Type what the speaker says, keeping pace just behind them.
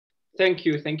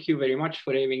thank you very much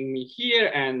for having me here,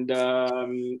 and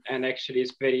actually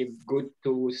it's very good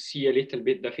to see a little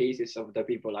bit the faces of the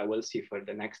people I will see for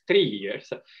the next 3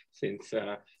 years, since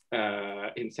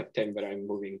in September I'm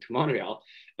moving to Montreal.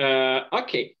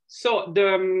 Okay, so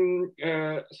the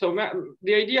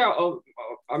idea of,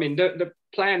 I mean, the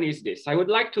plan is this. I would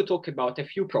like to talk about a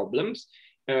few problems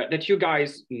that you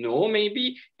guys know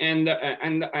maybe, and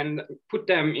put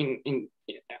them in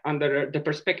under the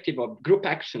perspective of group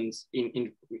actions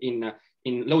in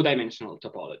low dimensional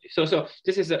topology. So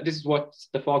this is what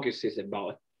the focus is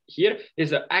about here,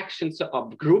 is the actions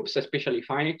of groups, especially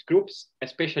finite groups,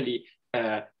 especially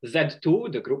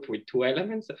Z2, the group with 2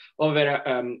 elements, over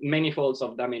manifolds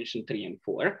of dimension 3 and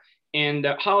 4, and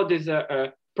how these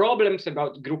problems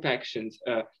about group actions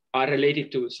are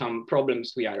related to some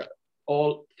problems we are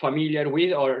all familiar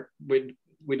with, or with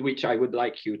which I would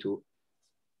like you to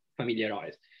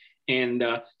familiarize. And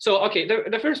so, okay,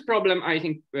 the first problem, I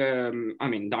think, I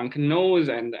mean, Duncan knows,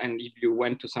 and if you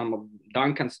went to some of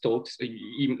Duncan's talks,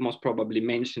 he most probably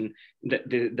mentioned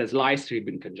the slice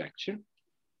ribbon conjecture.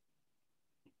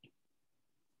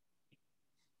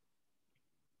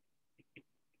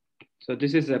 So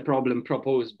this is a problem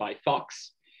proposed by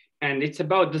Fox, and it's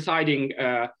about deciding,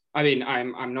 I mean,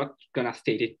 I'm not gonna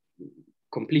state it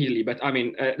completely, but I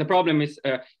mean, the problem is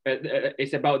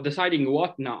it's about deciding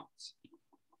what knots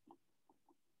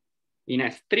in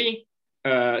S3.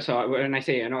 So when I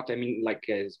say a knot, I mean like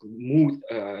a smooth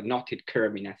knotted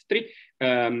curve in S3.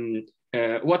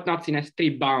 What knots in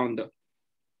S3 bound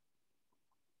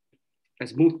a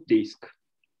smooth disk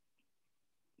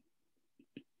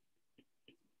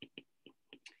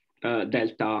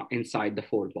delta inside the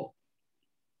 4 ball.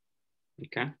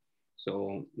 Okay.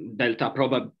 So delta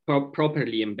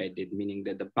properly embedded, meaning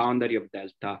that the boundary of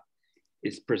delta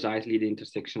is precisely the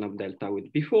intersection of delta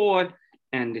with before,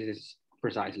 and this is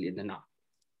precisely the knot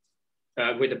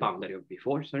with the boundary of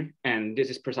before, sorry, and this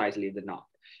is precisely the knot.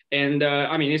 And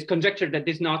I mean, it's conjectured that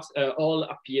these knots all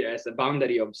appear as a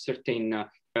boundary of certain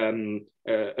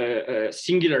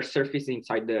singular surface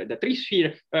inside the tree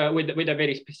sphere with a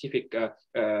very specific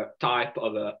type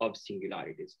of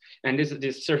singularities. And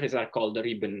these surfaces are called the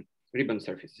ribbon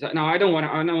surfaces. Now, I don't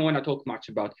want to talk much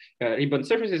about ribbon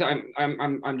surfaces.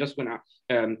 I'm just gonna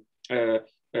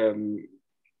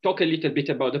talk a little bit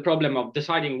about the problem of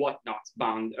deciding what knots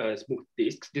bound smooth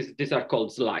disks. These are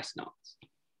called slice knots.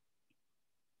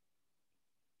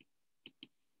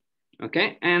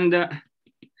 Okay, and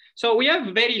so we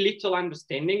have very little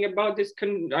understanding about this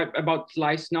about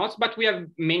slice knots, but we have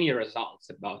many results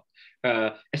about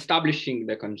establishing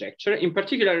the conjecture. In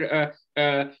particular,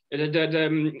 the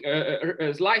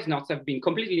slice knots have been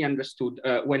completely understood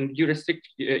when you restrict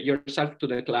yourself to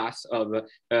the class of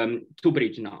 2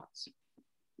 bridge knots.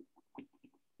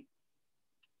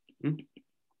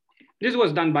 This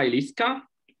was done by Liska,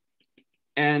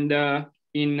 and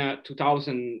in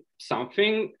 2000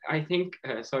 something, I think.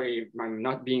 Sorry, I'm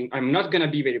not going to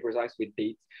be very precise with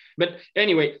dates, but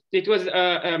anyway, it was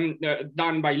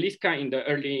done by Liska in the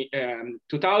early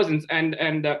 2000s,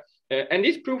 and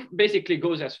this proof basically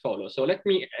goes as follows. So let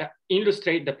me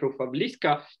illustrate the proof of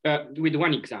Liska with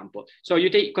one example. So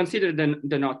you consider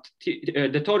the knot,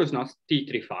 the torus knot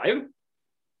T35.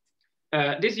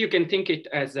 This you can think it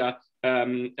as the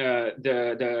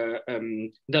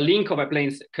link of a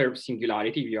plane curve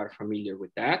singularity, if you are familiar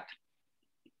with that.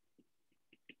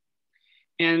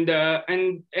 And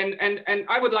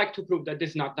I would like to prove that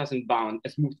this knot doesn't bound a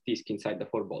smooth disk inside the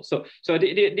 4 balls. So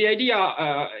the idea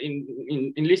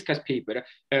in Liska's paper,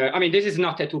 I mean, this is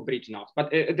not a 2 bridge knot, but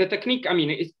the technique, I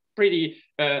mean, is pretty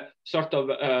sort of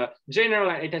general.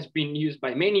 It has been used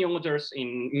by many authors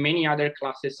in many other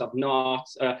classes of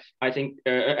knots, I think,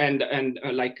 and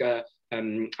like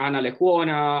Anna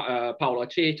Lecuona, Paolo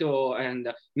Aceto,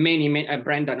 and many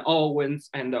Brendan Owens,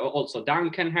 and also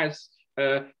Duncan has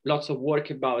lots of work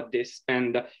about this.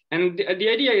 And the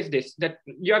idea is this, that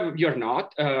you have your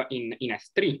knot in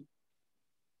S3.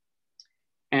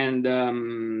 And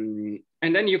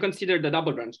then you consider the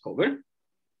double branch cover.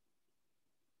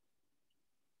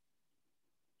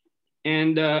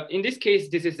 And in this case,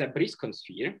 this is a Briscoe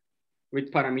sphere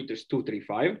with parameters 2, 3,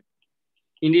 5.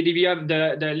 Indeed, if you have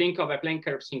the link of a plane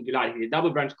curve singularity, the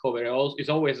double branch cover is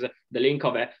always the link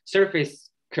of a surface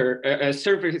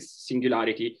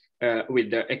singularity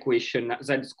with the equation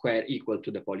z squared equal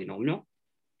to the polynomial.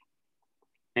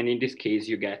 And in this case,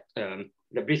 you get the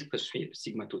Briscoe sphere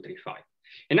sigma 2, 3, 5.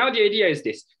 And now the idea is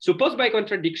this. Suppose by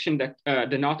contradiction that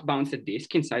the knot bounds a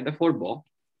disk inside the 4 ball.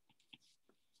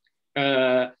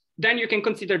 Then you can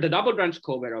consider the double branch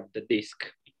cover of the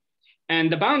disk.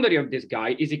 And the boundary of this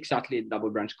guy is exactly the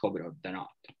double branch cover of the knot.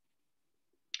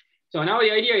 So now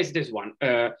the idea is this one,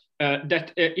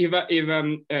 that if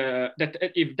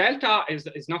delta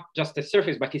is not just a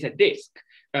surface, but is a disk,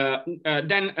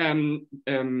 then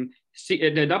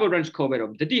the double branch cover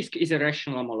of the disk is a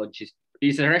rational homology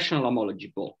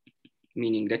ball,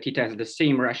 meaning that it has the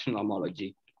same rational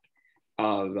homology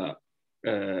of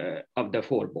the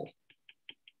four ball.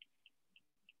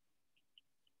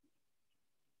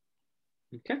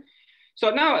 Okay. So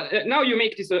now you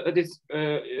make this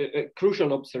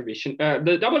crucial observation.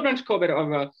 The double branch cover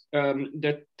of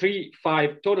the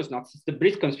 3-5 torus knots is the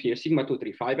Briscoe sphere sigma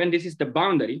 235, and this is the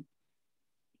boundary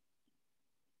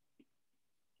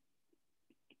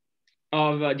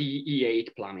of the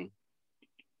E8 plumbing.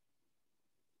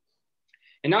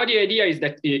 And now the idea is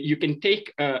that you can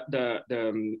take so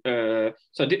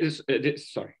this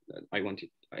sorry, I meant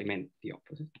the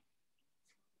opposite.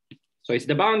 So it's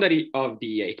the boundary of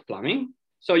the E8 plumbing.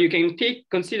 So you can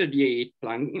consider the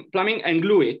E8 plumbing and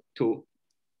glue it to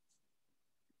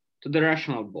the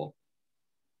rational ball.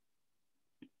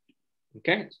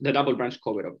 Okay, the double branch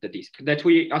cover of the disk that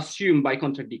we assume by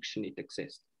contradiction it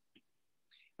exists.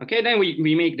 Okay, then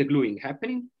we make the gluing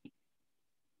happening,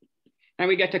 and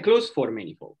we get a closed four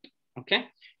manifold. Okay,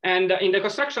 and in the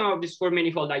construction of this four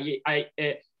manifold, I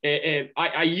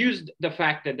used the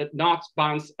fact that the knots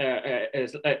bounce a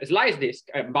slice disk,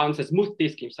 bounce a smooth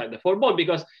disk inside the four ball,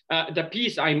 because the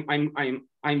piece I'm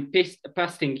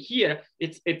pasting here,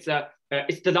 it's the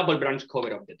double branch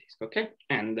cover of the disk. Okay,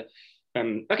 and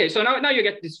okay, so now you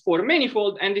get this four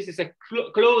manifold, and this is a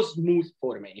closed smooth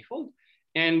four manifold,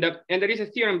 and there is a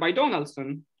theorem by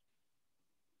Donaldson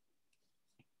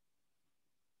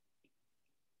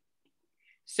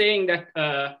saying that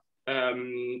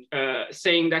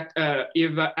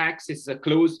if X is a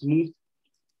closed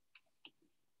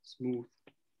smooth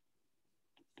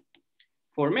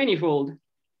for manifold,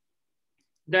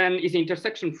 then its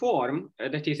intersection form,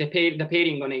 that is the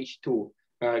pairing on H2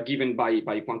 given by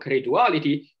Poincare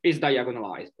duality, is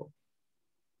diagonalizable.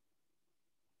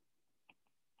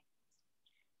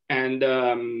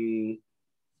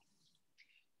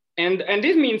 And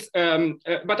this means,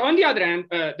 but on the other hand,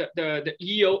 the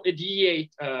E8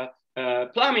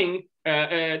 plumbing,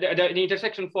 the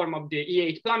intersection form of the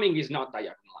E8 plumbing is not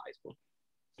diagonalizable.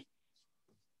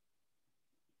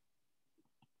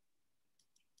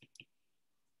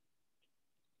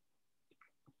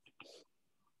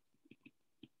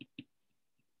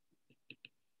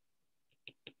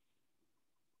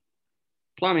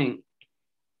 Plumbing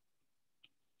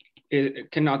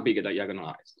cannot be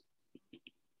diagonalized.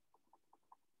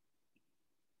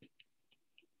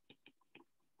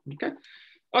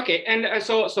 Okay, and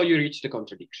so you reach the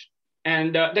contradiction,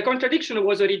 and the contradiction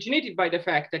was originated by the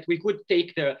fact that we could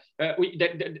take in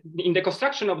the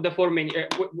construction of the four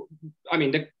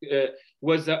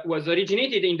was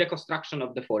originated in the construction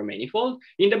of the four manifold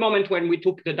in the moment when we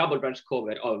took the double branch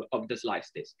cover of the slice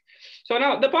disk. So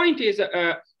now the point is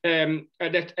that the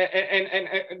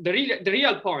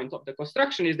real point of the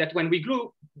construction is that when we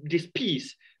glue this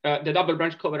piece, the double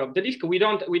branch cover of the disk, we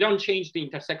don't change the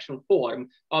intersection form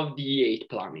of the E8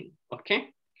 plumbing. Okay,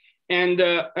 and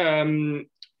the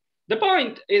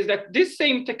point is that this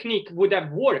same technique would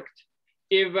have worked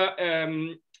if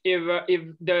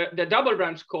the double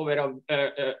branch cover of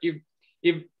if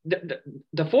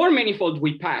the four manifold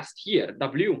we passed here,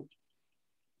 W.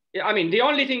 I mean, the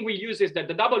only thing we use is that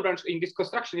the double branch in this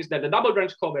construction is that the double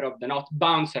branch cover of the knot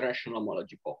bounds a rational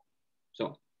homology ball.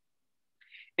 So,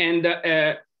 and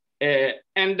the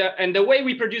way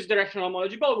we produce the rational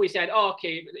homology ball, we said, oh,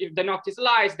 okay, if the knot is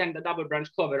sliced, then the double branch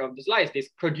cover of the slice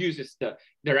disk produces the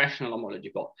rational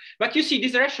homology ball. But you see,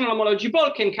 this rational homology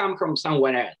ball can come from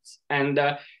somewhere else, and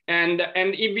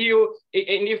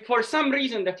if for some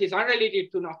reason that is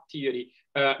unrelated to knot theory,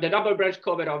 the double branch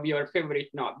cover of your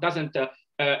favorite knot does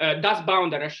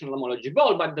bound a rational homology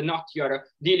ball, but the knot you're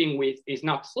dealing with is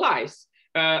not sliced,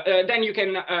 then you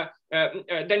can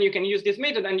use this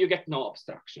method and you get no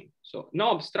obstruction. So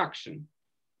no obstruction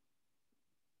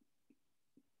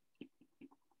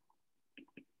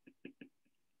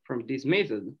from this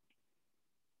method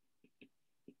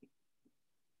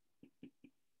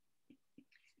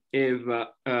if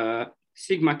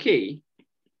sigma k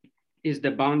is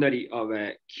the boundary of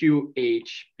a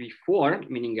QHP4,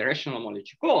 meaning a rational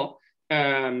homology ball,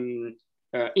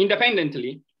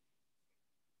 independently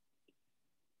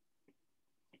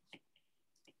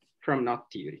from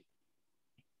knot theory.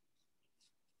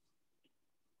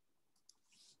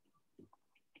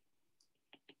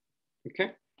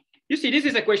 Okay, you see, this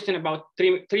is a question about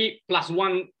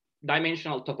 3+1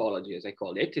 dimensional topology, as I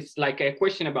call it. It's like a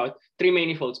question about three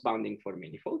manifolds bounding four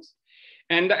manifolds.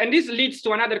 And this leads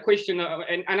to another question,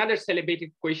 another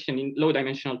celebrated question in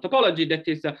low-dimensional topology, that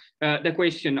is the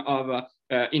question of,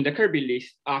 in the Kirby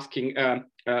list, asking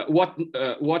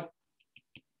what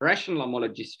rational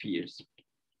homology spheres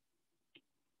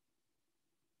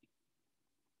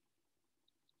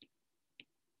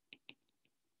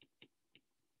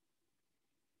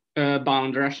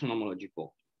bound rational homology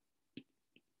ball.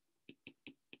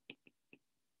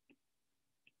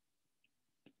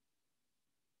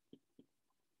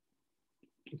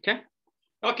 Okay.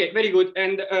 Okay, very good.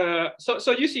 And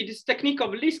so you see, this technique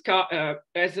of Liska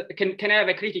can have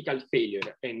a critical failure.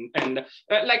 And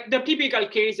like the typical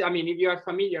case, I mean, if you are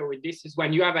familiar with this, is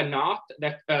when you have a knot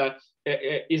that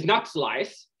is not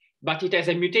sliced, but it has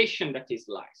a mutation that is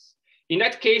sliced. In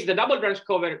that case, the double branch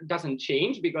cover doesn't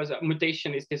change, because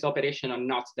mutation is this operation on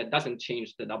knots that doesn't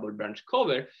change the double branch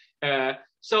cover.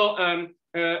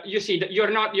 You see that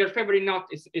your favorite knot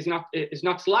is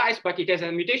not sliced, but it has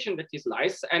a mutation that is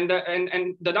sliced, and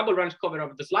the double branch cover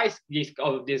of the slice disk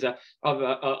of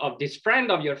this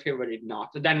friend of your favorite knot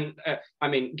then I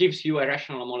mean gives you a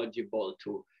rational homology ball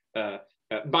to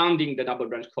bounding the double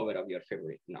branch cover of your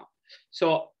favorite knot.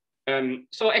 So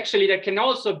actually there can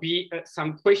also be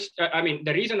some question. I mean,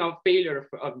 the reason of failure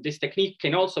of this technique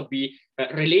can also be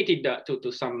related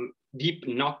to some deep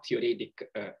knot theoretic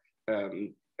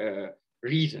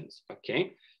reasons.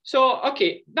 Okay, so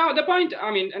okay, now the point,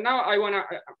 I mean, now I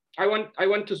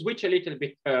want to switch a little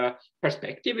bit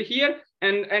perspective here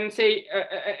and say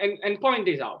and point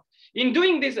this out. In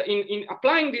doing this, in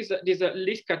applying this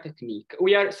Liska technique,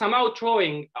 we are somehow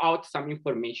throwing out some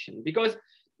information, because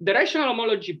the rational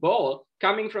homology ball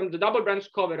coming from the double branch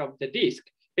cover of the disk,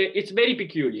 it's very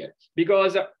peculiar,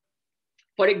 because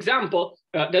for example,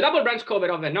 the double branch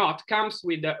cover of a knot comes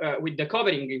with the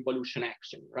covering involution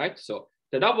action, right? So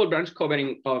the double branch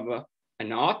covering of a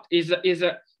knot is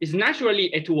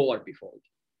naturally a 2 orbifold.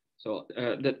 So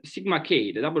the sigma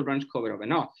k, the double branch cover of a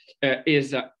knot,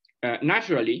 is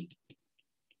naturally,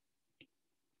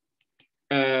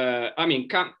 I mean,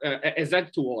 a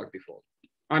Z2 orbifold.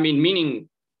 I mean, meaning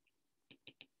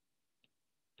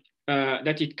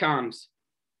that it comes,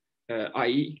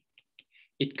 i.e.,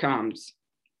 it comes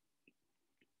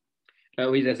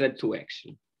with a Z2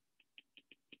 action.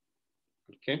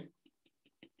 Okay.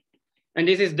 And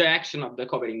this is the action of the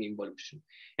covering involution.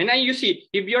 And then you see,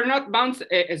 if you're not bound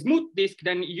a smooth disk,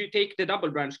 then you take the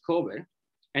double branch cover,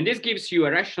 and this gives you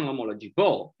a rational homology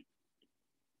ball.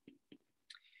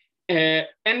 And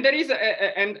there is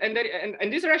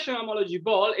and this rational homology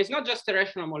ball is not just a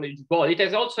rational homology ball. It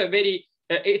has also a very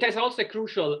it has also a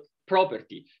crucial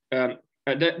property.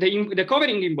 The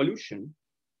covering involution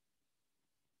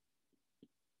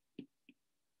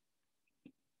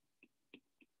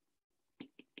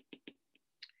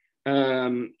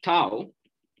tau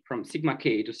from sigma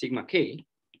k to sigma k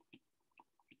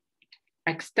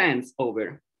extends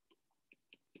over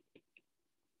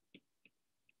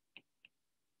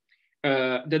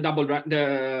the double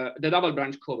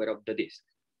branch cover of the disk.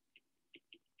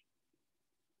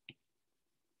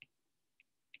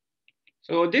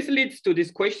 So this leads to this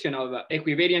question of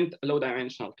equivariant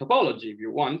low-dimensional topology, if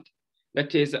you want.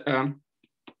 That is,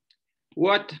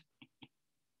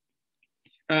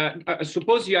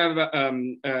 suppose you have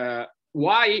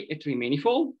Y a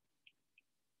trimanifold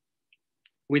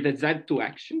with a Z2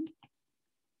 action.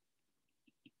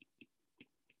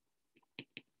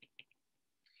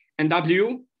 And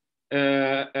W,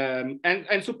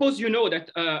 and suppose you know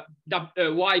that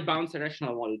Y bounds a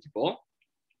rational homology ball.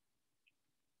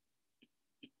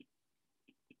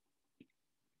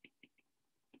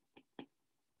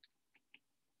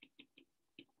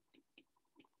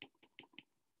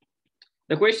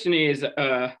 The question is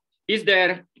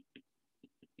there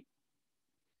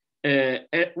a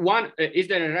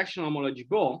rational homology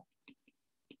ball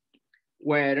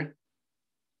where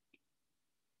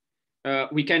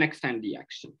we can extend the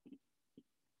action?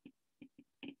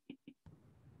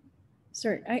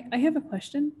 Sorry, I have a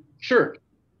question. Sure.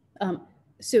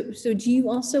 So do you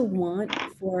also want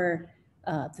for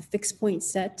the fixed point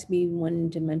set to be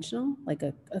one-dimensional, like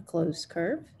a closed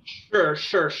curve? Sure.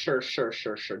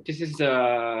 This is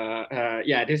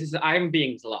yeah, this is, I'm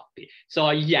being sloppy. So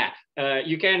yeah,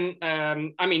 you can.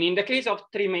 I mean, in the case of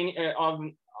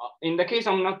in the case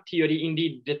of knot theory,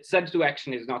 indeed, the Z2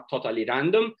 action is not totally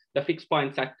random. The fixed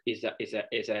point set is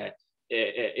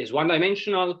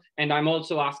one-dimensional, and I'm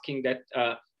also asking that.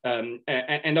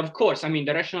 And of course, I mean,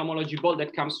 the rational homology ball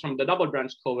that comes from the double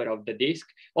branch cover of the disk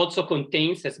also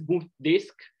contains a smooth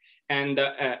disk, and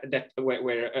that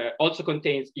also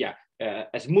contains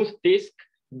a smooth disk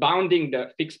bounding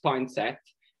the fixed point set,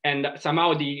 and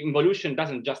somehow the involution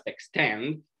doesn't just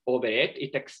extend over it,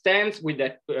 it extends with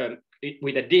that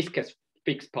with a discus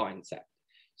fixed point set.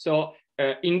 So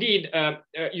indeed,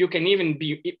 you can even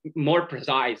be more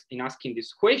precise in asking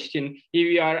this question if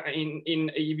you are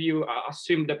if you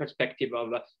assume the perspective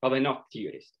of a not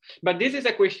theorist. But this is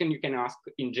a question you can ask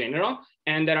in general,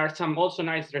 and there are some also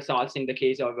nice results in the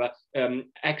case of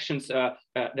actions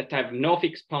that have no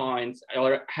fixed points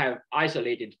or have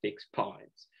isolated fixed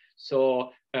points.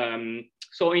 So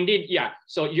so indeed, yeah.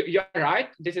 So you're right.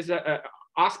 This is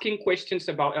asking questions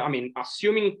about, I mean,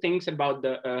 assuming things about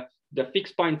the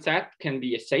fixed point set can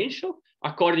be essential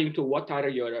according to what are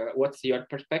your what's your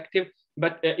perspective.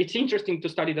 But it's interesting to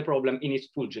study the problem in its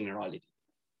full generality.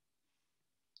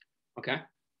 Okay,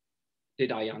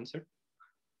 did I answer?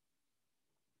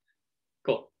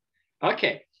 Cool.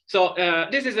 Okay, so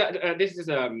this is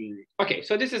okay.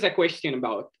 So this is a question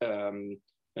about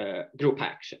group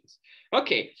actions.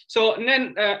 Okay, so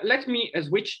then let me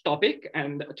switch topic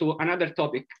and to another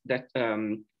topic that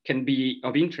can be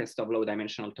of interest of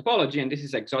low-dimensional topology, and this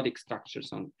is exotic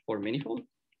structures for manifold.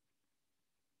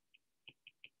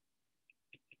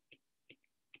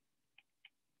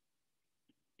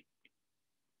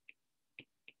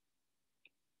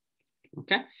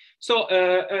 Okay, so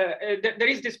there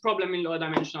is this problem in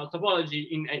low-dimensional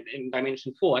topology in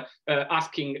dimension 4,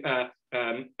 asking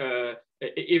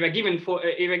if a given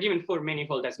four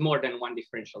manifold has more than one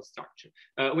differential structure.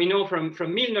 We know from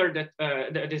Milner that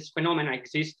this phenomena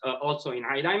exists also in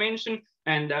high dimension,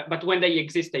 and but when they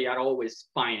exist, they are always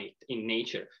finite in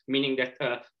nature, meaning that,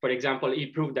 for example, he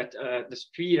proved that the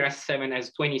sphere S7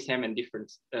 has 27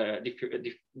 different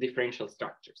differential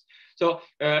structures. So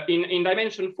in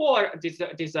dimension 4, this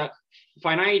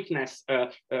finiteness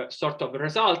sort of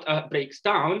result breaks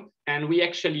down, and we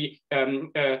actually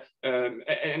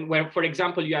and where, for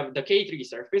example, you have the K3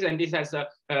 surface, and this has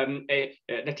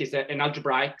that is an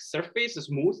algebraic surface,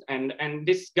 smooth, and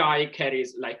this guy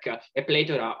carries like a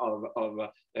plethora of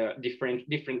different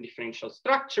differential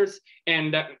structures,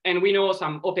 and we know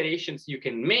some operations you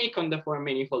can make on the four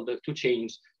manifold to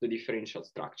change the differential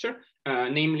structure.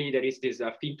 Namely, there is this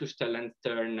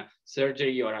Fintuchtel-Lantern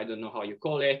surgery, or I don't know how you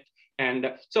call it.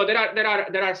 And so there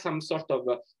are some sort of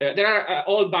there are a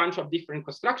whole bunch of different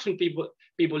construction people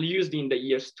used in the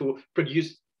years to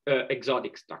produce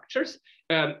exotic structures.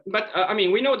 But I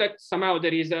mean, we know that somehow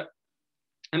there is a,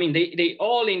 I mean, they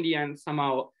all in the end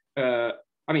somehow, I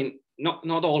mean, not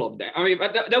all of them. I mean,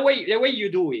 but the way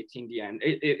you do it in the end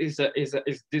is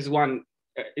this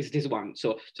one.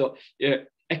 So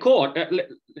a quark,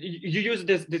 you use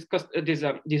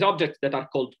these objects that are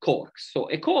called quarks. So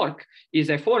a quark is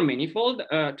a four manifold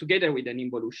together with an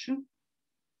involution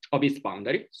of its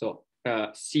boundary. So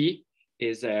C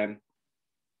is a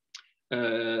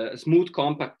smooth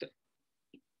compact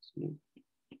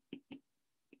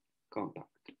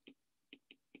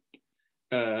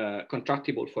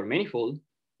contractible four manifold.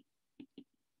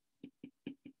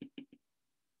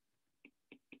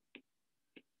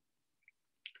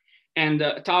 And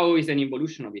tau is an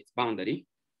involution of its boundary.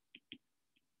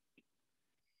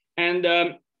 And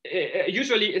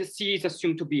usually C is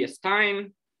assumed to be a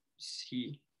Stein.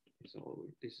 C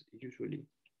is usually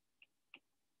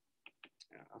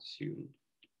assumed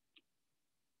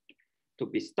to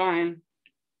be Stein.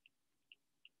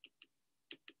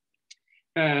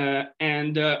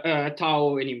 And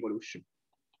tau an involution.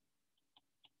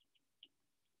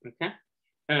 Okay.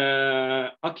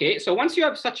 Okay, so once you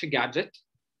have such a gadget,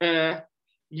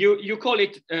 you call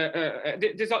it,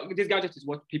 this gadget is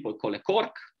what people call a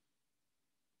quark.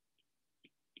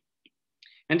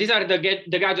 And these are the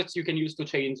gadgets you can use to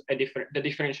change the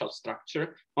differential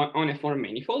structure on a four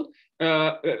manifold.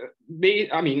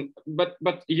 I mean,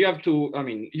 but you have to, I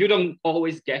mean, you don't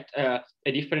always get a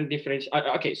different differential.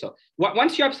 Okay, so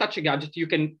once you have such a gadget, you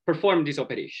can perform this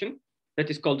operation that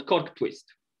is called quark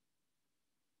twist.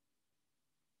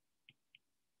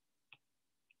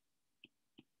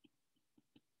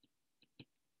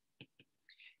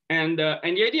 And the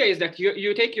idea is that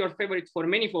you take your favorite four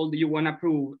manifold, you want to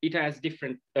prove it has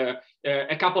different,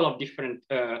 a couple of different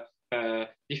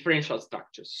differential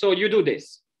structures. So you do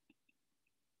this.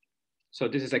 So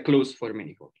this is a closed four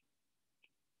manifold.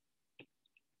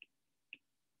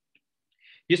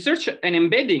 You search an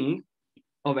embedding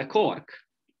of a quark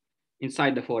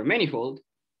inside the four manifold,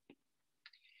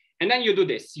 and then you do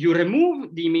this. You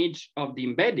remove the image of the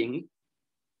embedding,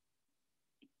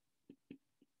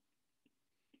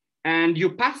 and you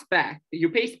paste back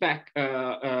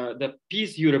the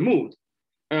piece you removed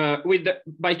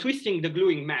by twisting the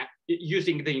gluing map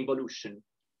using the involution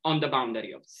on the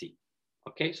boundary of C.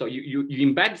 Okay, so you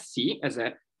embed C as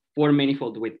a Four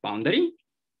manifold with boundary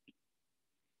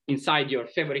inside your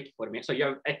favorite four manifold. So you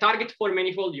have a target four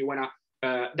manifold you wanna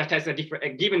that has a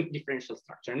given differential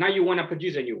structure. Now you wanna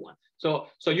produce a new one. So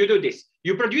you do this.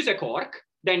 You produce a quark,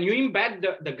 then you embed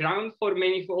the ground four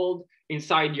manifold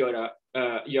inside your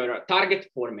target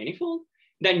four manifold.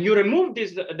 Then you remove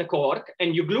the quark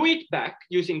and you glue it back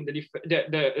using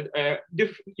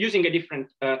using a different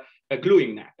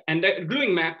gluing map. And the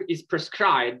gluing map is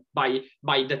prescribed by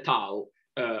the tau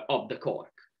of the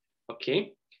quark.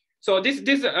 Okay, so this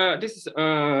is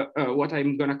what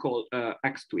I'm gonna call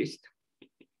X twist.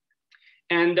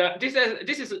 And this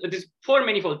four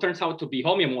manifold turns out to be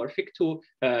homeomorphic to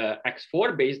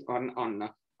X4 based on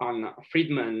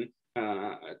Friedman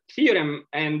theorem.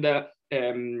 And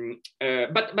and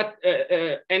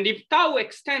if tau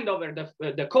extend over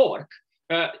the quark,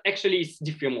 actually it's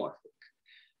diffeomorphic.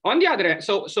 On the other hand,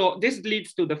 so this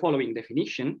leads to the following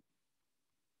definition.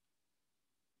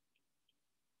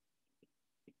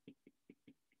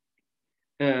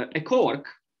 A quark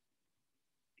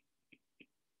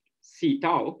C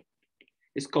tau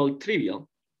is called trivial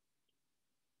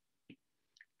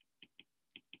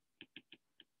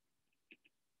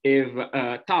if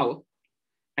tau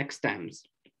extends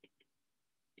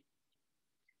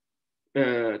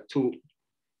to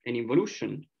an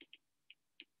involution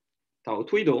tau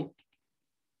twiddle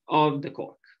of the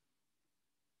quark.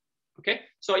 Okay,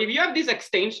 so if you have this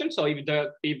extension, so if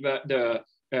the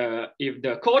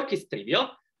quark is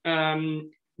trivial, then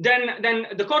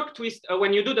the quark twist,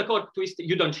 when you do the quark twist,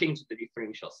 you don't change the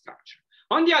differential structure.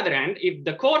 On the other hand, if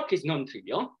the quark is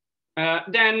non-trivial,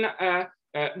 then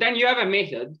you have a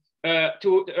method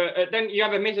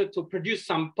to produce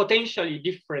some potentially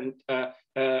different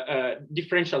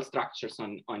differential structures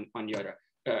on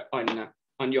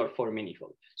your four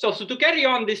manifold. So to carry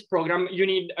on this program, you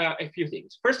need a few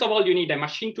things. First of all, you need a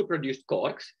machine to produce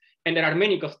quarks. And there are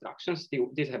many constructions.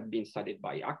 These have been studied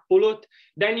by Akbulut.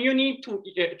 Then you need to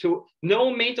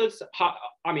know methods.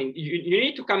 You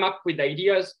need to come up with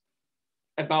ideas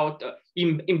about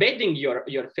embedding your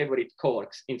favorite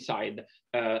quarks inside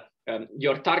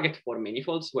your target four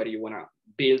manifolds, where you want to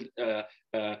build,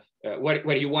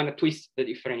 where you want to twist the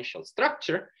differential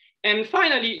structure. And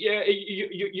finally,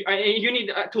 you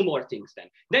need two more things.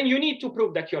 Then you need to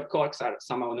prove that your quarks are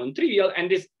somehow non-trivial,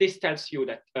 and this tells you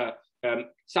that.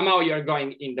 Somehow you're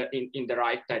going in the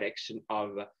right direction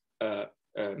of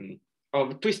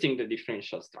twisting the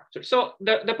differential structure. So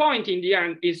the point in the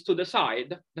end is to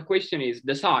decide. The question is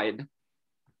decide.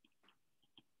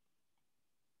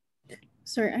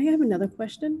 Sorry, I have another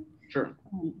question. Sure.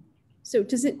 So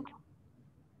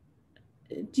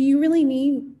do you really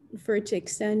need for it to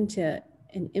extend to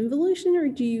an involution, or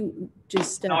do you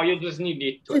just no, you just need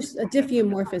it to just a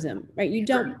diffeomorphism, right? You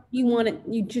just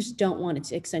don't want it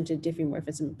to extend to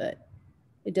diffeomorphism, but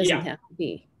it doesn't have to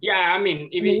be. Yeah,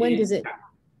 when does it?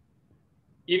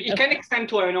 It can extend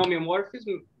to an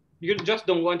homeomorphism. You just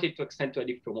don't want it to extend to a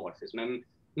diffeomorphism.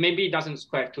 Maybe it doesn't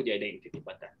square to the identity,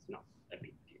 but that's not a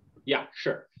big deal. Yeah,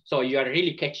 sure. So you are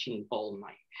really catching all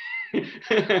my.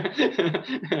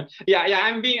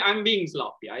 I'm being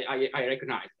sloppy. I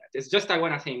recognize that. It's just I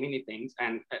want to say many things,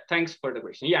 and thanks for the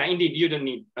question. Yeah, indeed, you don't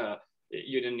need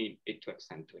it to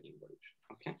extend to an involution.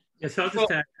 Okay. Yes, I'll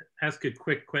just ask a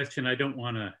quick question. I don't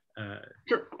want to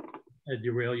sure.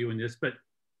 Derail you in this, but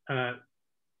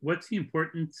what's the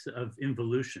importance of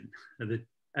involution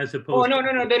as opposed? Oh no,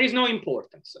 there is no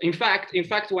importance. In fact,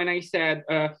 when I said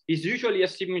is usually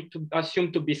assumed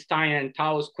to be Stein and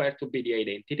tau squared to be the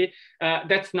identity,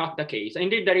 that's not the case.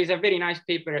 Indeed, there is a very nice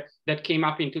paper that came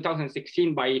up in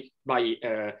 2016 by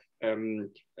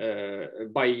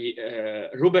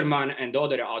Ruberman and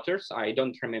other authors. I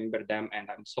don't remember them, and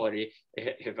I'm sorry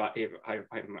if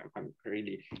I'm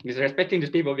really disrespecting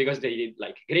these people, because they did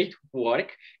like great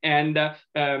work. And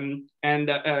in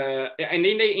their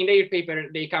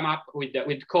paper they come up with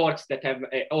quarks that have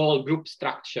a whole group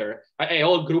structure, a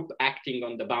whole group acting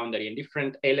on the boundary, and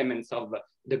different elements of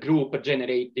the group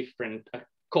generate different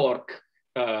quark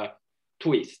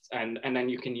twists, and then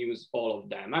you can use all of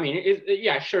them.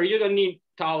 Yeah, sure, you don't need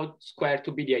tau squared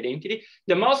to be the identity.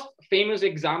 The most famous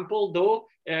example, though,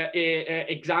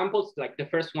 examples like the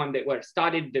first one that were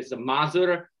studied, there's a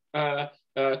Mazur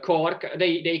quark,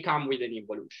 they come with an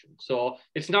involution. So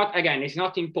it's not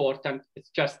important. It's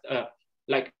just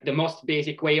like the most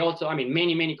basic way. Also,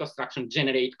 many constructions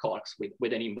generate quarks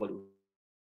with an involution.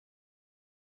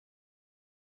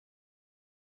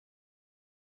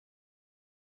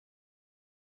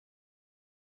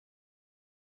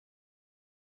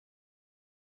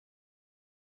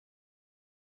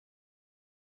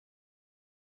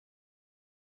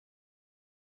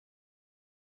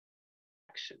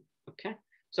 action. Okay,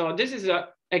 so this is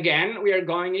again, we are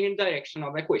going in direction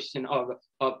of a question of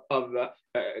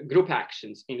group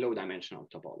actions in low-dimensional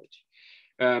topology.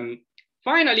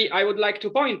 Finally, I would like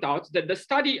to point out that the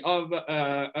study of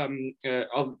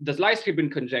the slice-Ribon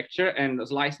conjecture and the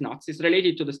slice knots is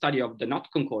related to the study of the knot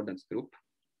concordance group.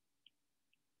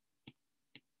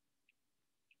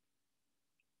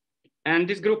 And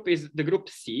this group is the group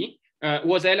C,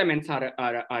 whose elements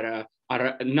are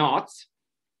knots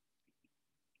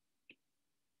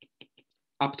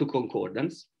up to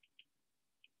concordance.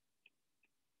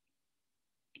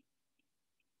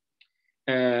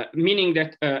 Meaning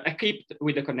that equipped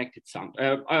with a connected sum.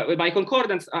 By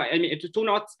concordance, I mean two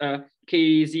knots,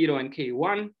 K0 and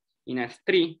K1 in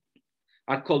S3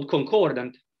 are called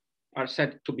concordant, are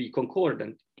said to be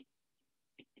concordant.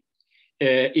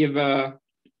 If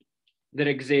there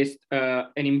exists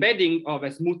an embedding of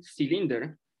a smooth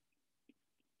cylinder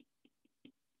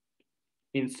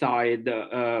inside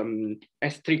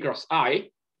S3 cross I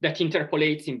that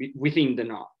interpolates within the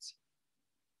knots.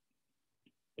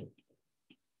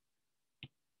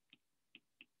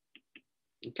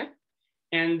 Okay,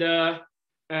 and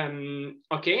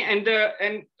okay, and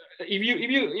if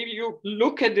you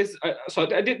look at this, so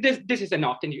this is a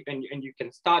knot, and you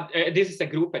can start. This is a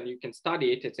group, and you can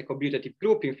study it. It's a commutative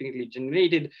group, infinitely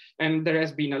generated, and there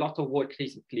has been a lot of work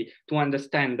recently to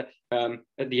understand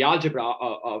the algebra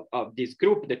of this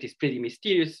group that is pretty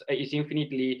mysterious. Is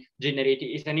infinitely generated.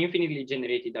 It's an infinitely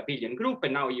generated abelian group,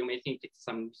 and now you may think it's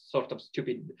some sort of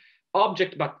stupid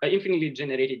object, but infinitely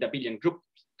generated abelian group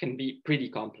can be pretty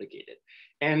complicated.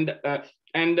 And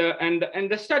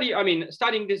the study, I mean,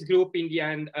 studying this group in the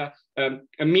end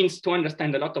means to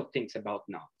understand a lot of things about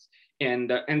knots. And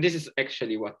this is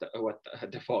actually what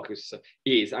the focus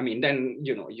is. I mean, then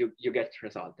you get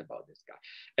result about this guy.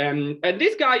 And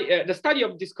this guy, the study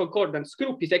of this concordance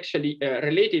group is actually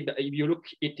related, if you look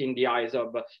it in the eyes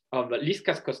of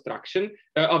Liska's construction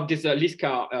of this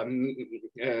Liska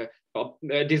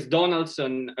this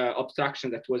Donaldson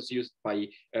abstraction that was used by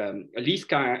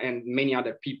Liska and many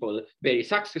other people very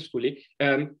successfully.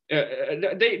 There's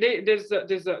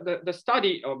the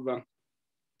study of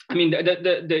I mean,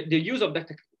 the use of that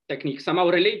technique somehow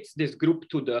relates this group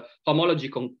to the homology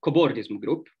cobordism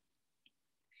group,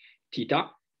 theta,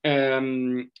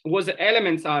 whose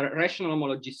elements are rational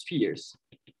homology spheres.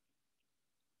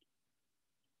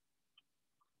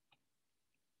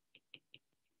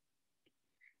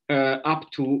 Up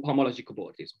to homology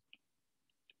cobordism.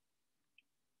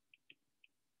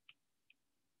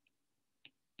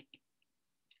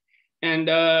 And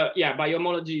yeah, by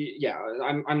homology, yeah,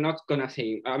 I'm not gonna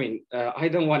say, I mean, I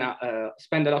don't wanna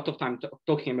spend a lot of time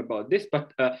talking about this,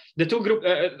 but the two groups,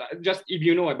 just if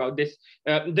you know about this,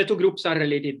 the two groups are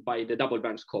related by the double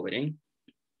branch covering.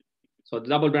 So the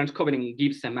double branch covering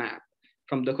gives a map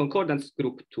from the concordance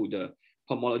group to the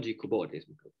homology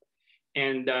cobordism group.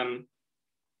 And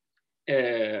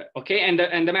okay, and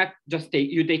the map just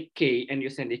you take K and you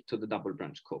send it to the double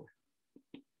branch cover.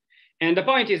 And the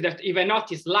point is that if a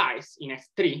knot is sliced in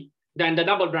S3, then the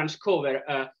double branch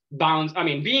cover bounds, I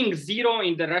mean, being zero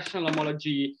in the rational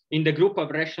homology, in the group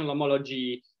of rational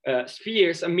homology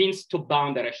spheres means to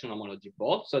bound the rational homology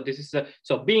ball. So this is,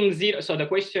 so being zero, so the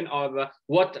question of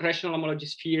what rational homology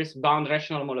spheres bound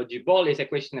rational homology ball is a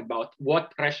question about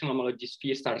what rational homology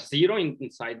spheres are zero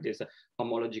inside this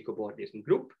homology cobordism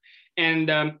group. And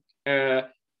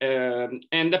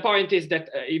the point is that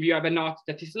if you have a knot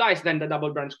that is sliced, then the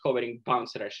double branch covering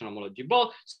bounds the rational homology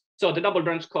ball. So the double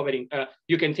branch covering,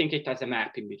 you can think it as a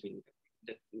map in between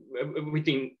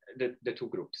within the two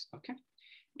groups. Okay,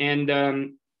 and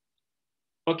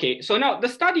okay, so now the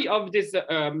study of this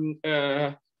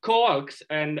coarcs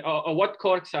and what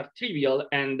coarcs are trivial,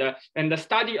 and the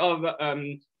study of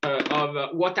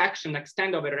what action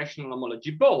extend over rational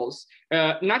homology balls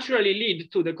naturally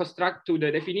lead to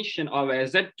the definition of a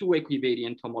Z2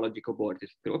 equivariant homology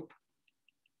cobordism group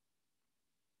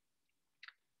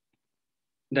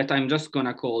that I'm just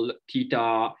gonna call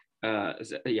theta.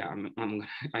 Yeah,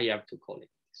 I have to call it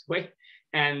this way,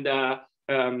 and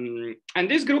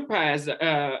this group has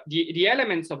the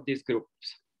elements of this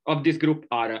group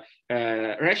are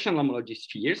rational homology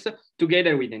spheres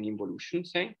together with an involution,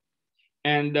 say.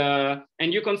 And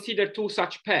you consider two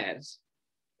such pairs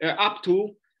up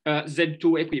to Z2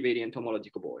 equivariant homology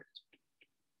cobordism.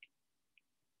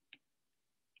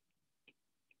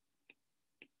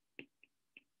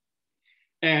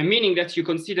 Meaning that you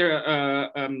consider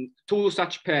two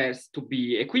such pairs to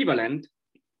be equivalent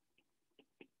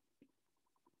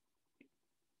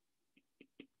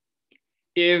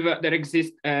if there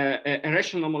exists a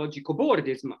rational homology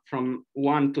cobordism from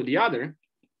one to the other,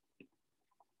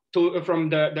 from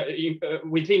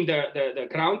within the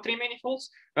ground three manifolds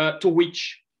to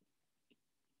which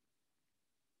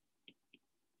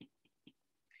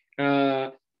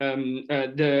the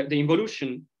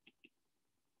involution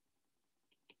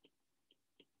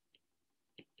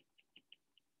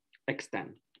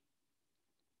extend.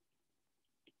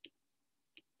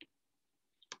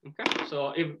 Okay,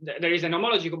 so if there is an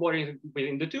homology covariance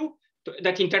within the two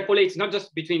that interpolates not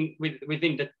just within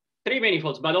the three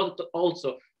manifolds, but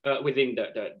also within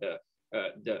the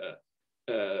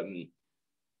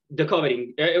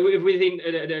covering within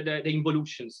the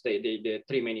involutions the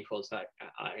three manifolds are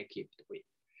equipped with,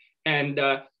 and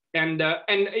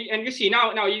you see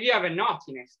now if you have a knot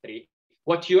in S3,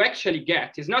 what you actually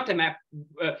get is not a map,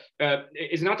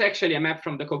 is not actually a map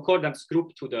from the concordance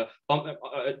group to the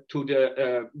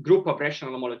group of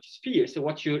rational homology spheres. So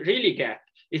what you really get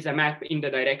is a map in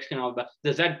the direction of the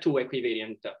Z2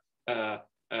 equivariant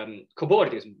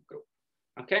cobordism group.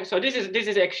 Okay, so this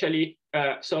is actually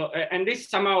and this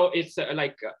somehow is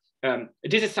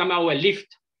this is somehow a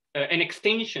lift, an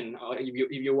extension, or if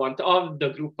you want, of the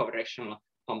group of rational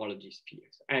homology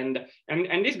spheres, and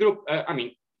this group, I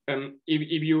mean.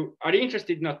 If you are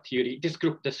interested in knot theory, this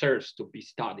group deserves to be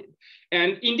studied.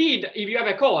 And indeed, if you have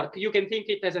a quark, you can think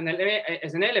it as an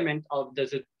element of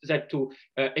the Z2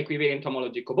 equivariant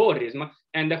homology cobordism.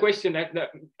 And the question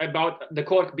about the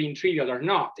quark being trivial or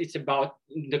not, it's about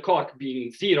the quark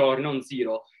being zero or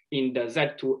non-zero in the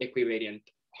Z2 equivariant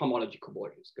homology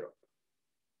cobordism group.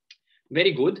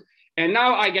 Very good. And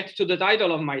now I get to the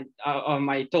title of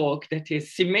my talk, that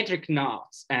is Symmetric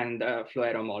Knots and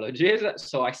Floer homologies.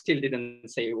 So I still didn't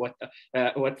say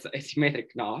what's a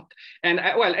symmetric knot. And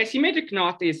well, a symmetric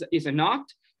knot is a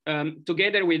knot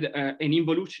together with an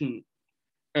involution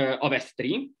of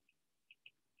S3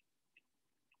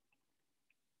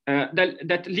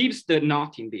 that leaves the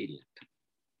knot invariant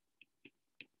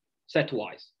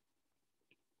setwise.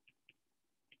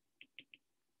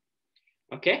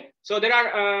 Okay, so there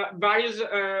are various.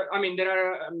 I mean, there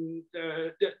are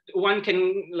one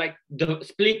can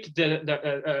split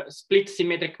split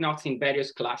symmetric knots in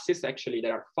various classes. Actually,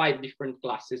 there are 5 different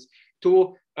classes.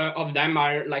 2 of them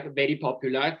are like very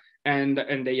popular, and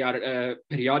they are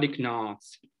periodic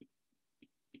knots,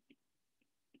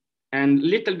 and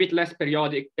little bit less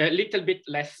periodic, a little bit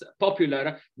less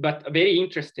popular, but very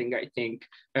interesting, I think.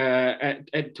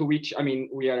 To which, I mean,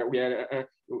 we are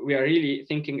really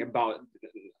thinking about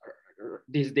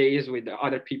these days with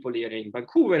other people here in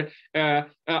Vancouver,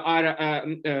 are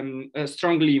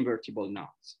strongly invertible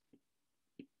knots.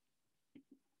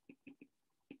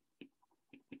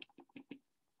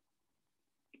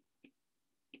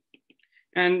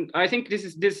 And I think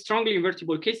this strongly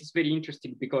invertible case is very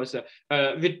interesting because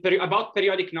about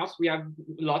periodic knots, we have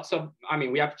lots of, I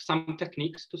mean, we have some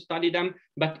techniques to study them,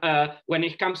 but when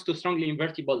it comes to strongly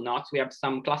invertible knots, we have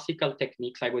some classical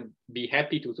techniques I would be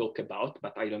happy to talk about,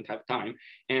 but I don't have time.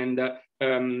 And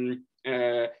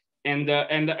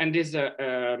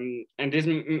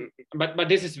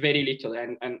this is very little,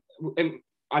 and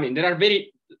I mean, there are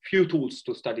very few tools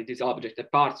to study this object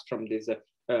apart from this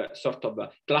sort of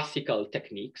classical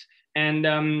techniques, and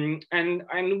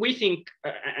we think,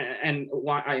 and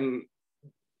why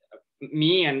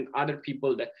me and other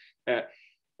people that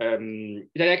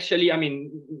actually, I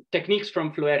mean, techniques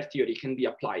from Floer theory can be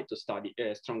applied to study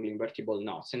strongly invertible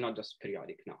knots and not just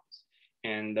periodic knots.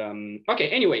 And okay,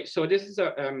 anyway, so this is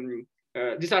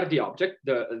these are the object,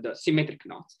 the symmetric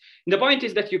knots. And the point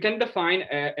is that you can define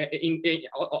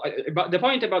the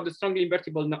point about the strongly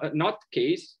invertible knot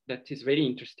case that is very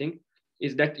interesting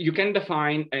is that you can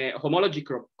define a homology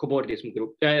cobordism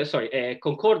group, a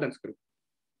concordance group.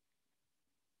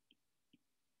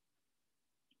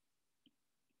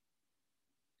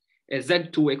 A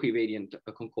Z2 equivariant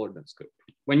concordance group.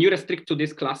 When you restrict to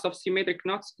this class of symmetric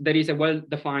knots, there is a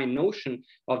well-defined notion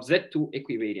of Z2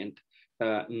 equivariant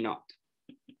knot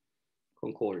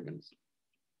concordance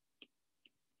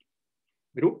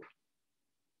group,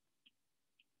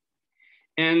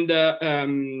 and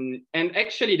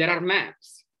actually there are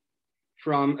maps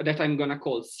from that I'm gonna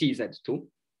call CZ2,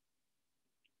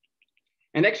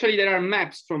 and actually there are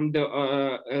maps from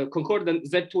the concordant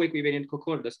Z2 equivariant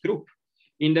concordance group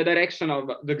in the direction of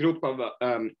the group of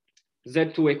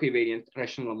Z2 equivariant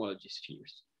rational homology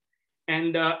spheres.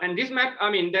 And this map, I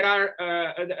mean, there are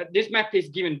this map is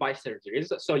given by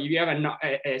surgeries. So if you have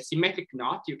a symmetric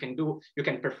knot, you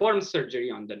can perform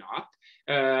surgery on the knot.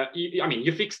 I mean,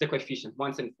 you fix the coefficient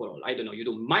once and for all. I don't know, you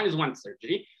do -1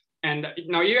 surgery, and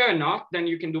now you have a knot. Then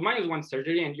you can do -1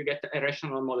 surgery, and you get a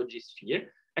rational homology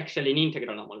sphere, actually an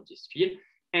integral homology sphere.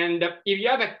 And if you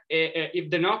have if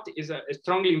the knot is a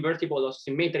strongly invertible or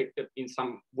symmetric in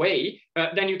some way,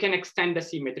 then you can extend the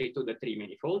symmetry to the 3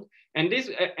 manifold. And this,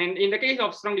 and in the case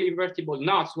of strongly invertible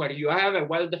knots, where you have a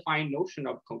well-defined notion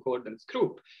of concordance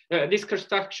group, this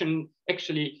construction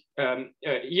actually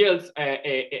yields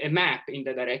a map in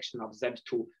the direction of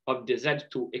Z2, of the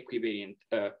Z2 equivariant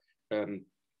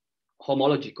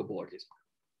homology cobordism.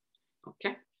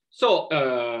 Okay, so.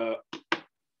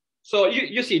 So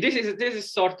you see, this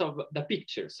is sort of the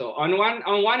picture. So on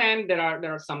one end, there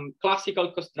are some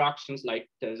classical constructions, like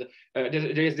there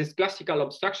is this classical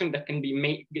obstruction that can be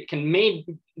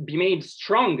made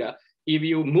stronger if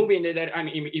you move in the, I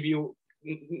mean, if you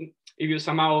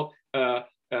somehow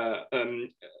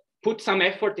put some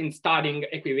effort in studying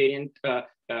equivariant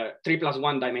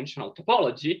 3+1 dimensional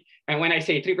topology. And when I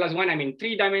say 3+1, I mean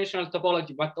 3-dimensional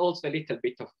topology, but also a little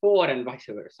bit of 4 and vice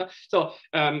versa. So,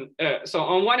 so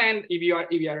on one end, if you are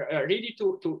ready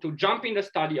to jump in the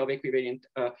study of equivariant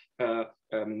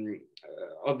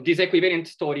of this equivariant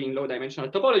story in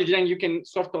low-dimensional topology, then you can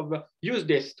sort of use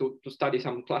this to study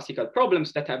some classical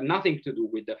problems that have nothing to do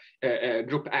with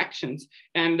group actions.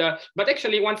 And but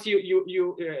actually, once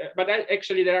but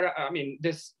actually there are, I mean,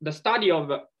 the study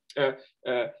of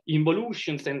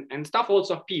involutions and stuff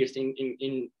also appears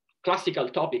in classical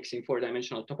topics in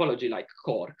 4-dimensional topology, like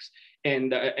quarks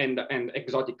and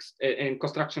exotics and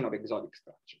construction of exotic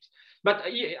structures. But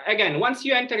again, once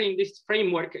you enter in this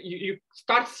framework, you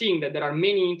start seeing that there are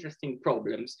many interesting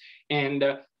problems, and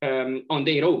on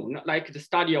their own, like the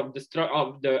study of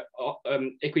the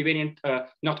equivariant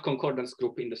not concordance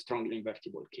group in the strongly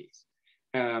invertible case.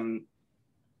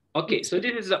 Okay, so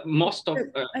this is most of.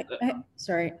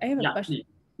 Sorry, I have a question.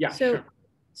 Yeah, so, sure.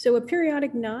 So a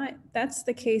periodic knot, that's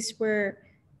the case where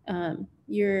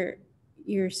your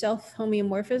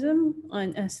self-homeomorphism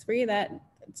on S3, that,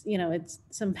 you know, it's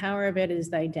some power of it is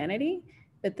the identity,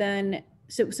 but then,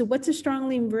 so what's a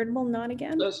strongly invertible knot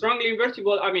again? So strongly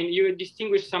invertible, I mean, you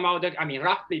distinguish somehow that, I mean,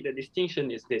 roughly the distinction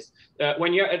is this.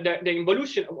 When you the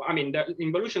involution, I mean, the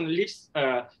involution leaves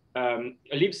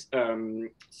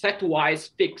set-wise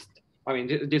fixed. I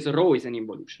mean, this rho is an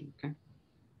involution, okay?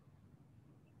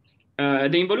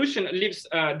 The involution leaves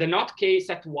the knot K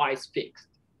set-wise fixed.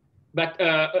 But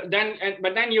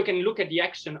then you can look at the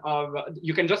action of,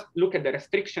 you can just look at the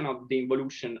restriction of the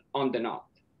involution on the knot.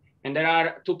 And there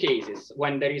are two cases,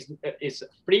 when there is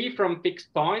free from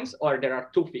fixed points, or there are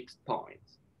two fixed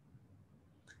points.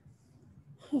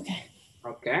 Okay.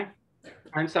 Okay.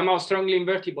 And somehow strongly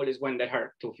invertible is when there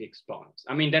are two fixed points.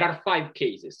 I mean, there are 5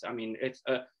 cases. I mean, it's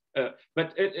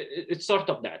but it's sort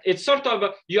of that. It's sort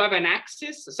of, you have an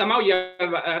axis. Somehow you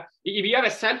have, if you have a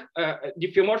self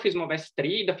diffeomorphism of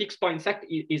S3, the fixed point set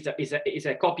is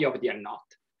a copy of the knot.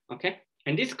 Okay.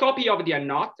 And this copy of the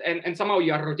knot, and somehow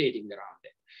you are rotating around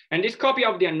it. And this copy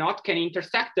of the knot can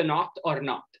intersect the knot or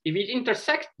not. If it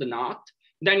intersects the knot,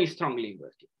 then it's strongly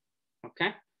inverted.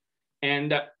 Okay.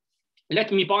 And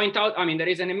let me point out, I mean, there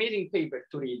is an amazing paper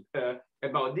to read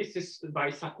about this. Is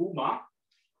by Sakuma.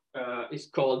 It's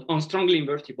called On Strongly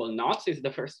Invertible Knots. It's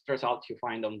the first result you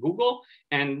find on Google.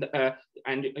 And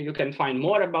you can find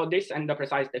more about this and the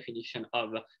precise definition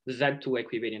of the Z2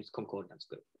 equivariance concordance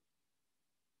group.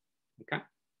 Okay.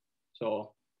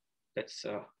 So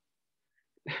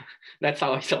that's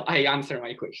how I answer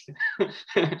my question.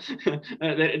 It's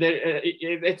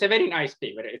a very nice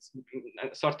paper. It's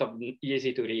sort of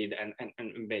easy to read and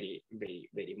very,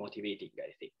 very, very motivating,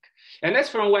 I think. And that's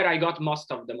from where I got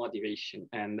most of the motivation.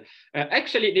 And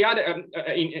actually, the other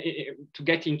to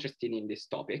get interested in this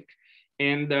topic.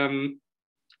 And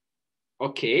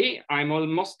okay, I'm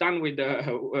almost done with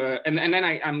the, and then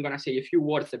I'm gonna say a few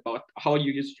words about how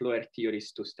you use Floer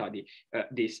theories to study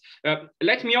this.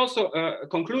 Let me also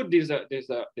conclude this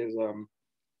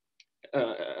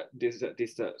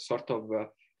sort of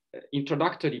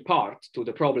introductory part to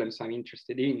the problems I'm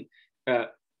interested in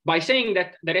by saying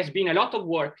that there has been a lot of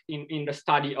work in the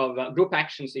study of group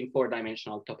actions in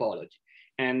 4-dimensional topology.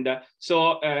 And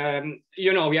so,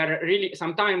 you know, we are really,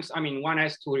 sometimes, I mean, one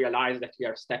has to realize that we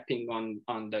are stepping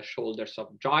on the shoulders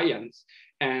of giants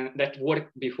and that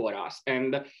worked before us.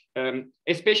 And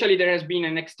especially there has been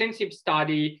an extensive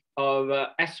study of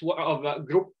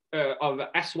group of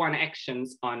S1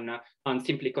 actions on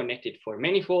simply connected for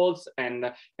manifolds,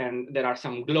 and there are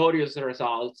some glorious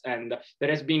results. And there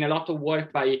has been a lot of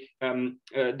work by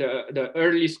the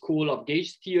early school of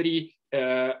gauge theory,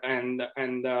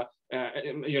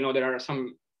 you know, there are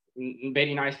some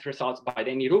very nice results by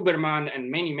Danny Ruberman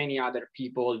and many, many other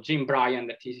people, Jim Bryan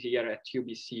that is here at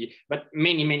UBC, but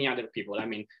many, many other people. I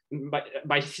mean,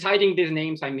 by citing these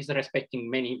names, I'm misrespecting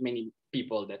many, many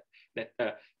people that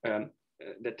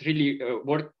that really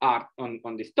work hard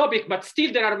on this topic, but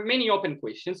still there are many open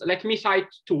questions. Let me cite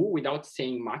two without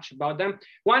saying much about them.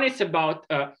 One is about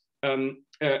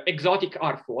exotic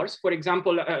R4s. For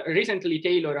example, recently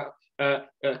Taylor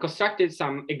constructed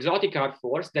some exotic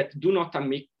R4s that do not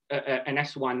emit an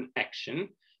S1 action.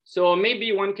 So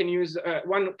maybe one can use,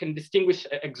 one can distinguish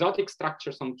exotic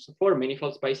structures from four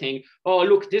manifolds by saying, oh,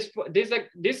 look,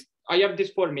 I have this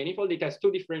four manifold, it has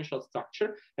two differential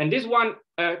structure, and this one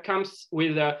comes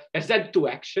with a Z2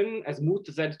 action, a smooth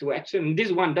Z2 action, and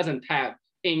this one doesn't have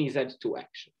any Z2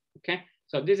 action, okay?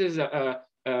 So this is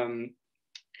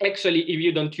actually, if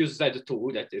you don't use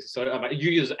Z2, that is sort of,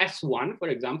 you use S1, for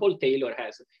example. Taylor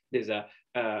has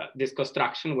this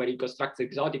construction where he constructs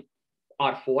exotic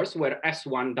R4s where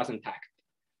S1 doesn't act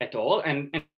at all,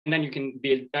 and then you can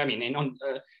build. I mean,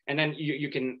 and then you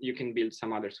can build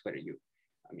some others where you.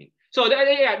 I mean, so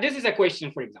yeah, this is a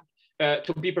question, for example,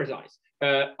 to be precise.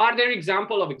 Are there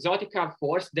examples of exotic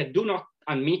R4s that do not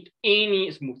emit any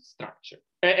smooth structure?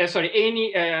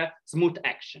 Any smooth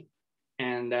action,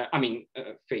 and I mean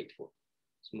faithful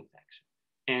smooth action,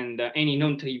 and any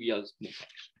non-trivial smooth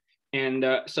action. And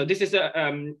so this is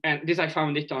and this I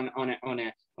found it on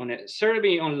a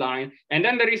survey online. And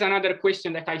then there is another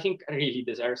question that I think really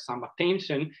deserves some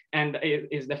attention, and it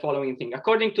is the following thing.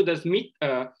 According to the Smith,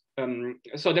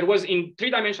 so there was in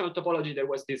three-dimensional topology, there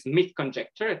was this Smith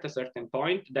conjecture at a certain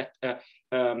point that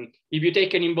if you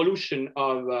take an involution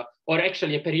of, or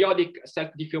actually a periodic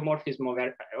self-diffeomorphism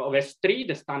of S3,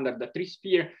 the standard the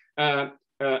three-sphere,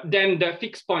 then the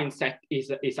fixed point set is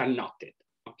unknotted.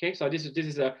 Okay, so this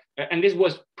is and this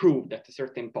was proved at a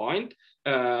certain point.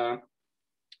 And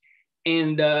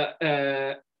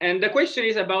the question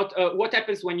is about what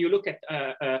happens when you look at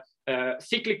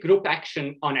cyclic group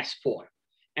action on S4,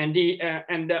 and the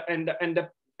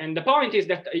point is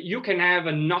that you can have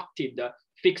a knotted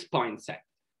fixed point set,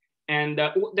 and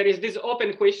there is this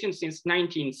open question since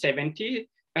 1970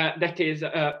 that is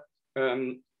are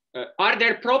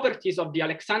there properties of the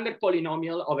Alexander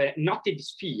polynomial of a knotted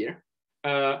sphere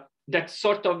that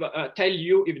sort of tell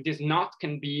you if this knot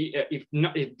can be if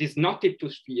this knotted two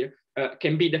sphere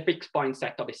can be the fixed point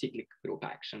set of a cyclic group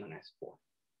action on S4.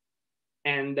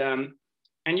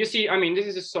 And you see, I mean, this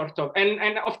is a sort of,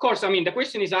 and of course, I mean, the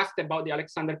question is asked about the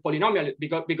Alexander polynomial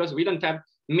because we don't have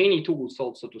many tools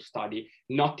also to study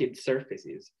knotted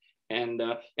surfaces. And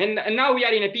now we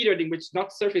are in a period in which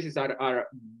knot surfaces are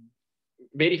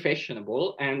very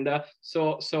fashionable. And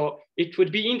so it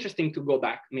would be interesting to go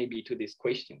back maybe to this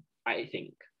question, I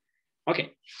think.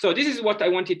 Okay, so this is what I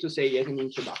wanted to say as an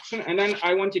introduction. And then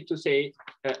I wanted to say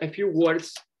a few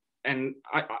words, and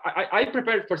I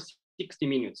prepared for 60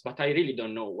 minutes, but I really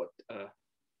don't know what,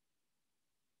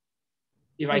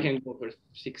 if I can go for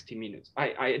 60 minutes.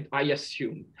 I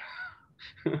assume.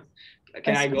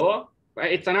 Can I go?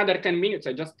 It's another 10 minutes.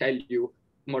 I just tell you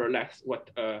more or less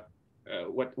what's the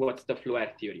Floer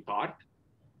theory part.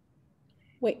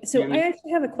 Wait, so I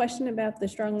actually have a question about the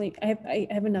strongly. I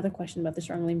have another question about the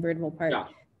strongly invertible part. Yeah.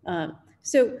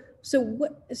 So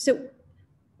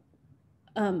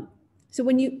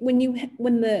when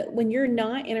your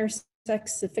knot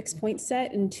intersects the fixed point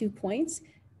set in 2 points,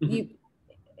 you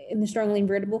in the strongly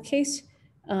invertible case,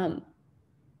 you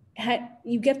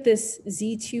get this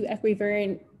Z2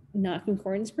 equivariant knot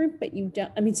concordance group, but you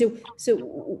don't. I mean, so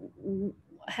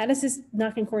how does this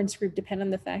knot concordance group depend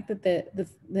on the fact that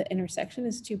the intersection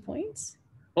is 2 points?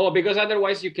 Oh, because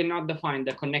otherwise you cannot define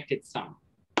the connected sum.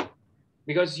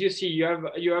 Because you see,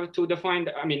 you have to define,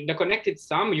 I mean, the connected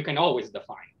sum you can always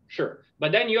define, sure.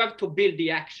 But then you have to build the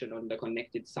action on the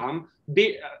connected sum,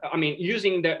 I mean,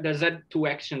 using the Z2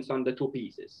 actions on the two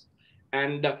pieces.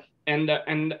 And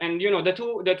you know, the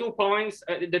two points,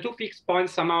 the two fixed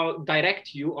points somehow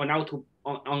direct you on how to,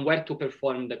 on where to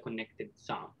perform the connected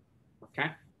sum.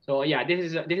 Okay, so yeah, this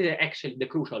is actually the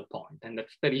crucial point, and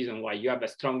that's the reason why you have a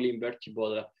strongly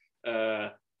invertible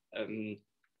you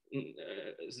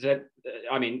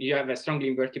have a strongly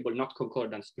invertible not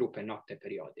concordance group and not a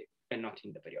periodic, and not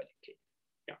in the periodic case.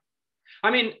 Yeah,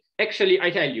 I mean, actually, I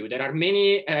tell you, there are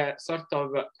many sort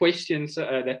of questions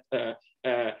that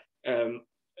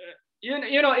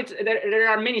you know, there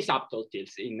are many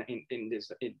subtleties in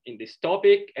this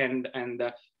topic, and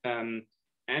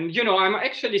you know, I'm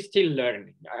actually still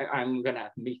learning. I'm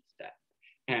gonna admit that.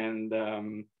 And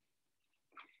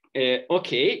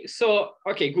okay,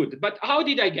 good. But how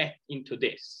did I get into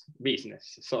this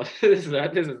business? So this is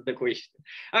the question.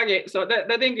 Okay, so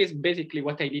the thing is basically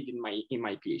what I did in my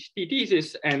PhD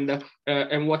thesis, and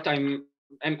what I'm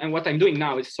doing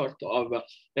now is sort of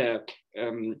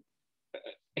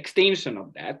extension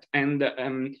of that. And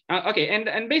okay,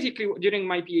 and basically during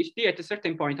my PhD, at a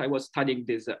certain point, I was studying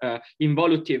this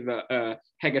involutive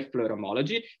Heger-Floer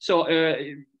homology. So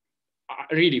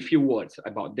really few words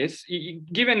about this.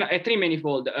 Given a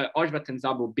three-manifold, Oshvat and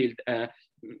Szabo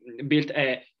built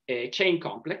a chain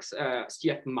complex,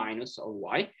 CF minus of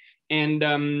Y. And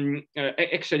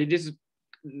actually this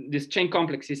chain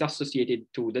complex is associated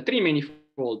to the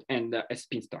three-manifold and a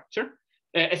spin structure,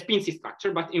 a spin C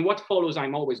structure, but in what follows,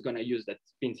 I'm always gonna use that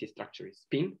spin C structure is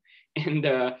spin. And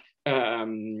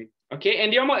okay,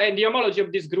 and the homology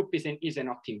of this group is a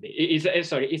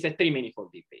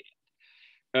three-manifold invariant.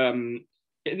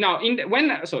 Now,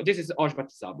 so this is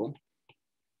Oshvat Szabo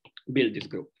build this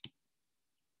group,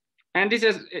 and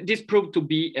this proved to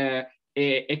be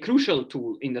a crucial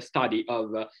tool in the study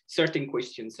of certain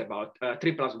questions about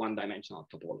 3+1 dimensional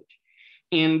topology.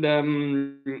 And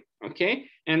okay,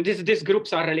 and these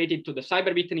groups are related to the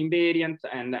Cyberbitten invariant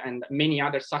and many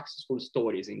other successful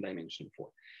stories in dimension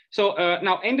 4. So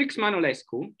now Hendrix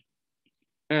Manolescu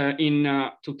in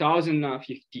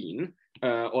 2015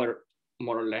 or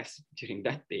more or less during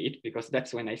that date, because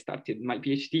that's when I started my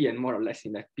PhD, and more or less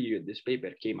in that period this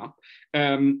paper came up.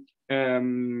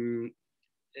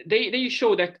 They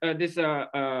show that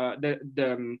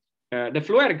the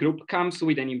Floer group comes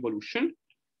with an involution.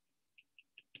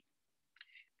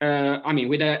 I mean,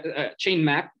 with a chain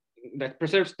map that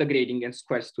preserves the grading and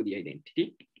squares to the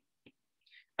identity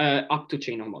up to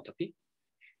chain homotopy.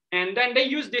 And then they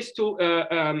use this to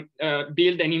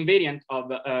build an invariant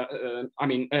of, I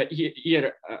mean,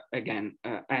 here again,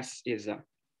 S is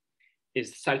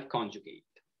self-conjugate.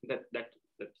 That's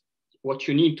what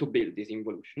you need to build this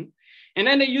involution. And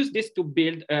then they use this to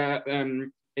build a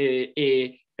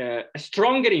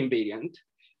stronger invariant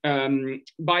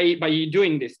by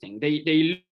doing this thing.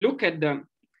 They look at the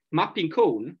mapping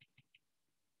cone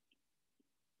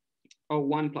of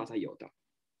 1 plus iota.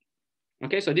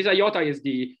 Okay, so this iota is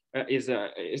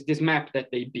this map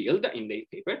that they build in their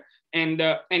paper, and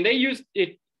they use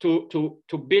it to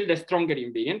build a stronger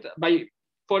invariant by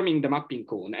forming the mapping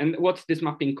cone. And what's this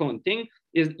mapping cone thing?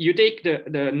 Is you take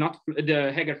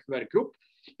the Heger-Floer group,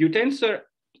 you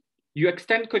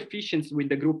extend coefficients with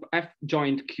the group F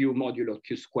joint Q modulo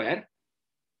Q square,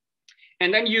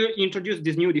 and then you introduce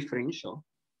this new differential,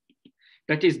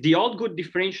 that is the old good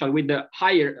differential with the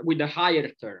higher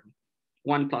term,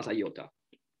 1 plus iota.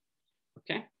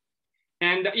 Okay,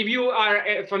 and if you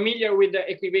are familiar with the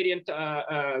equivariant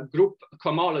group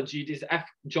homology, this F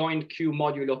joint Q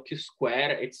modulo Q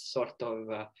square, it's sort of,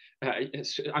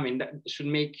 I mean, that should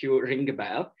make you ring a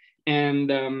bell.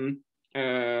 And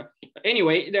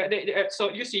anyway,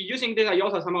 so you see, using this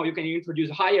iota, somehow you can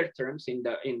introduce higher terms in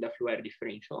the Floer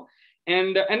differential,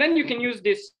 and then you can use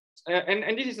this.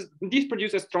 And this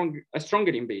produces a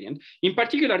stronger invariant. In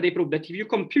particular, they prove that if you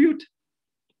compute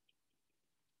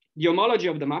the homology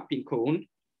of the mapping cone,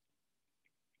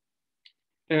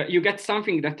 you get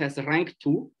something that has rank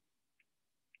 2.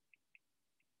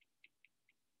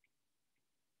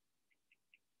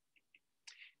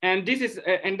 And this is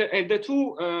and the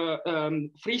two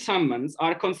free summands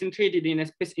are concentrated in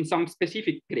some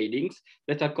specific gradings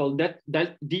that are called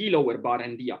D lower bar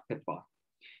and D upper bar.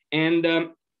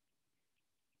 And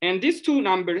these two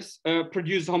numbers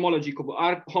produce homology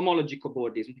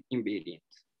cobordism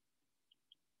invariants.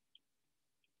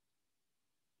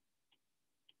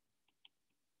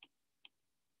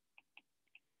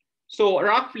 So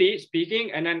roughly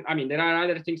speaking, and then, I mean, there are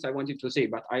other things I wanted to say,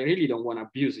 but I really don't want to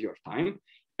abuse your time.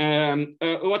 The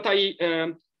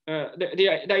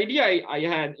idea I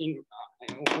had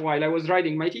while I was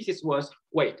writing my thesis was,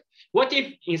 wait, what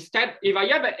if instead, if I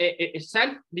have a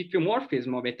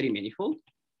self-diffeomorphism of a three-manifold,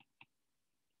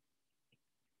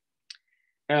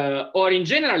 or in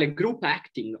general, a group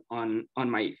acting on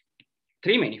my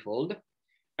three-manifold,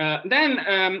 then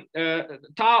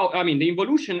tau, I mean, the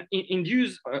involution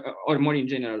induce, or more in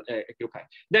general, a group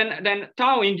act. Then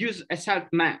tau induce a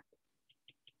self-map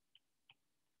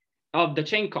of the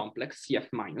chain complex CF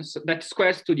minus that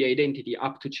squares to the identity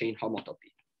up to chain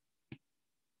homotopy.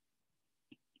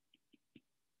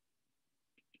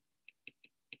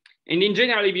 And in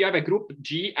general, if you have a group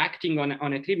G acting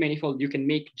on a three-manifold, you can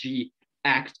make G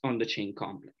act on the chain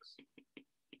complex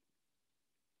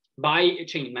by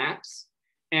chain maps.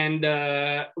 And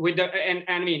with the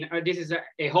I mean, this is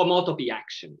a homotopy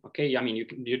action. Okay, I mean,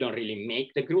 you don't really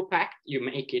make the group act; you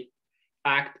make it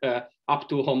act up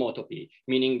to homotopy,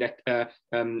 meaning that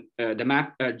the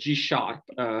map G sharp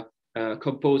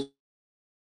composed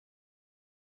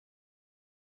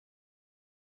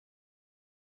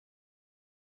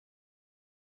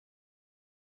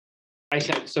I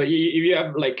said, so you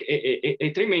have like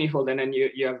a three manifold, and then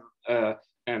you have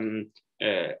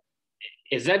a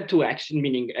Z2 action,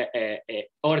 meaning a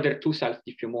order 2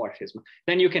 self-diffeomorphism.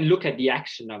 Then you can look at the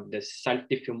action of the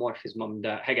self-diffeomorphism of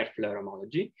the Heger-Floer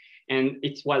homology, and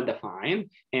it's well defined.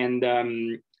 And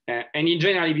in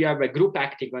general, if you have a group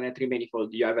acting on a three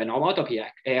manifold, you have a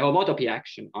homotopy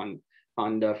action on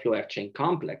the Floer chain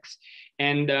complex.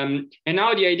 And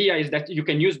now the idea is that you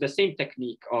can use the same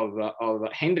technique of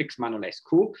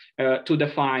Hendrix-Manolescu to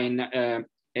define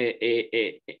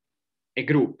a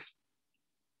group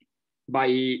by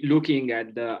looking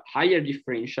at the higher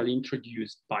differential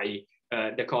introduced by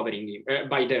the covering,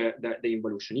 by the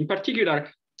involution. In particular,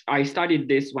 I studied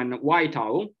this when Y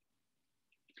tau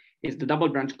is the double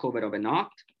branch cover of a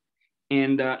knot,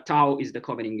 and tau is the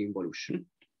covering involution.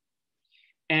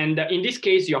 And in this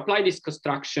case, you apply this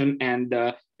construction, and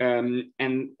the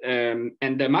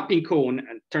mapping cone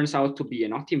turns out to be a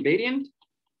knot invariant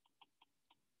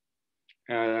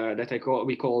that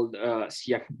we called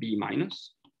CFB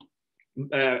minus.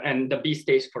 And the B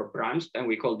stays for branched, and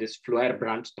we call this Floer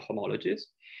branched homologies.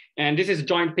 And this is a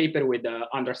joint paper with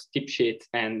Anders Tipschitz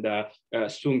and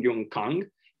Sungkyung Kang.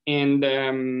 And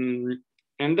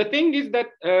the thing is that,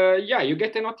 yeah, you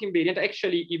get a knot invariant.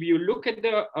 Actually, if you look at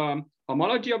the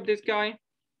homology of this guy,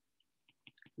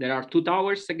 there are 2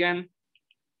 towers again.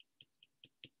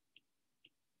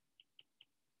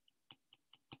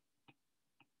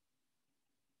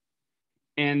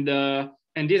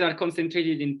 And these are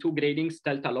concentrated in 2 gradings,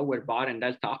 delta lower bar and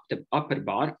delta upper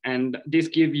bar. And this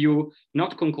give you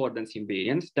not concordance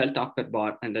invariance, delta upper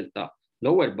bar and delta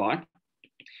lower bar.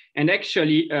 And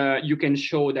actually, you can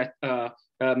show that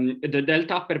the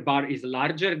delta upper bar is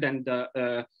larger than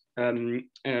the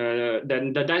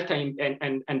delta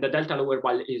and the delta lower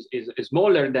bar is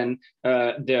smaller than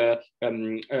the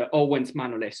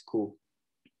Owens-Manolescu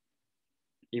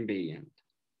invariant.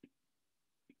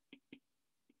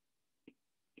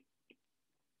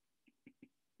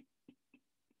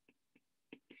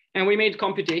 And we made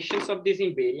computations of these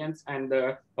invariants and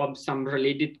of some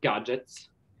related gadgets.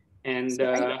 And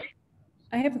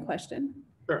I have a question.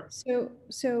 Sure. So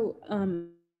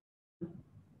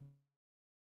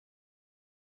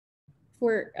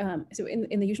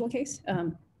in the usual case,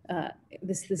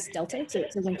 this delta,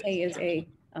 so when K is a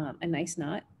nice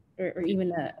knot, or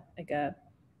even like a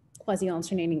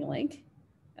quasi-alternating link,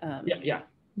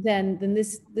 then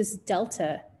this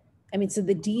delta, I mean, so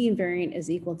the D invariant is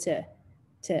equal to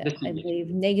I believe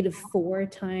 -4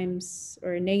 times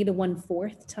or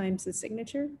 -1/4 times the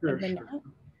signature of the knot.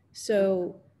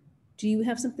 So do you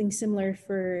have something similar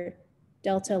for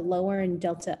delta lower and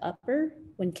delta upper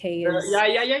when K is?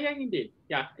 Yeah, indeed.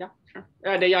 Yeah, sure.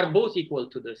 They are both equal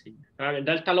to the thing.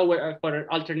 Delta lower for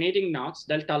alternating knots,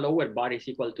 delta lower bar is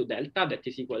equal to delta, that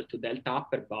is equal to delta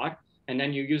upper bar. And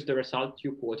then you use the result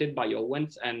you quoted by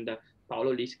Owens and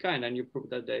Paolo Lisca, and then you prove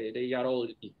that they are all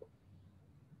equal.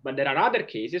 But there are other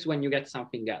cases when you get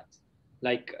something else.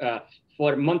 Like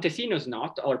for Montesino's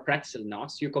knot or pretzel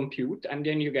knots, you compute, and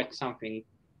then you get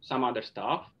some other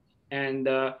stuff. And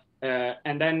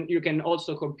then you can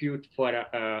also compute for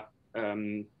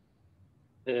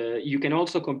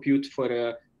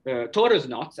torus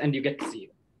knots, and you get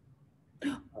 0.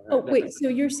 Oh wait, so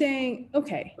you're saying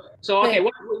okay? So okay,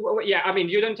 yeah, I mean,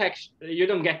 you don't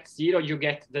get 0, you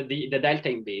get the delta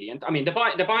invariant. I mean,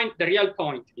 the real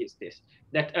point is this,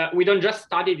 that we don't just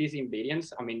study these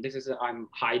invariants. I mean, this is I'm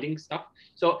hiding stuff.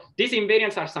 So these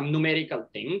invariants are some numerical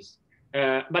things,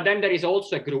 but then there is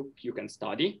also a group you can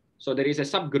study. So there is a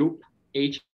subgroup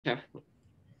HF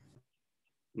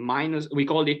minus, we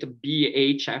call it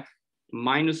BHF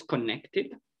minus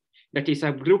connected. That is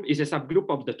a subgroup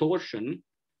of the torsion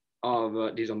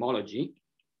of this homology.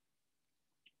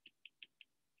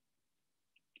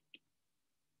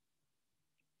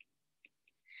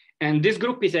 And this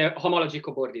group is a homology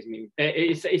cobordism.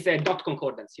 It's a dot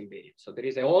concordance invariant. So there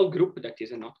is a whole group that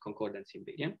is a not concordance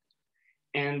invariant.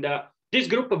 And this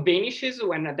group vanishes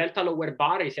when a delta lower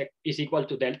bar is equal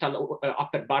to delta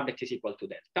upper bar that is equal to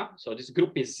delta. So this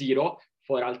group is 0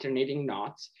 for alternating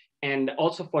knots and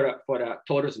also for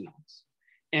torus knots.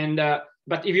 And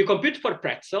but if you compute for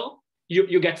pretzel,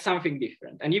 you get something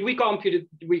different. And if we compute it,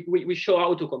 we show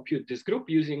how to compute this group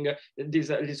using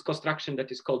this construction that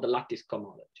is called the lattice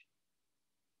homology.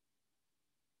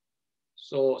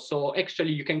 So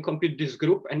actually you can compute this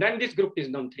group, and then this group is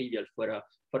non-trivial for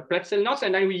pretzel knots,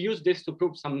 and then we use this to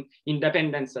prove some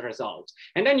independence results.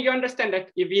 And then you understand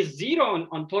that if it's 0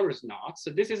 on torus knots,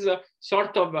 so this is a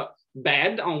sort of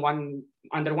bad on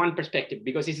under one perspective,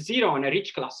 because it's 0 on a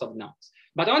rich class of knots.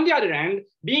 But on the other hand,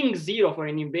 being 0 for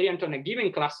an invariant on a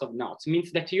given class of knots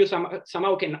means that you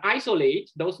somehow can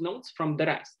isolate those knots from the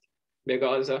rest,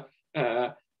 because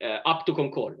up to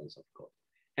concordance, of course.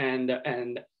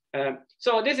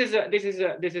 So this is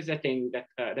a thing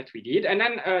that we did, and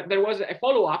then there was a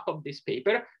follow-up of this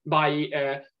paper by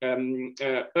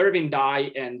Irving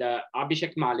Dai and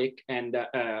Abhishek Mallick and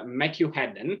Matthew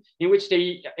Hedden, in which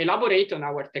they elaborate on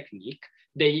our technique.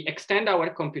 They extend our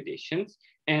computations,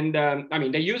 and I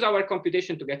mean, they use our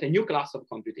computation to get a new class of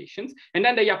computations, and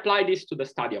then they apply this to the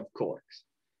study of quarks.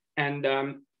 And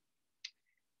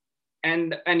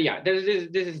yeah, this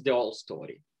is the whole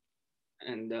story.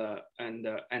 I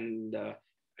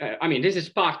mean, this is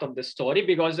part of the story,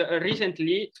 because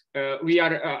recently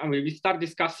we start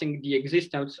discussing the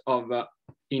existence of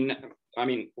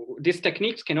these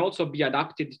techniques can also be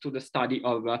adapted to the study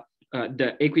of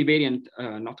the equivariant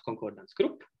knot concordance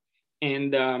group,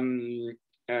 and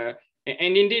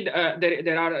indeed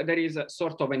there is a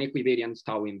sort of an equivariant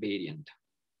tau invariant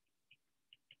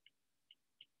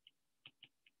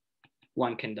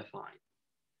one can define.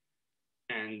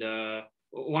 And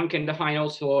one can define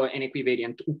also an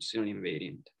equivariant upsilon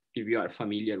invariant, if you are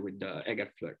familiar with the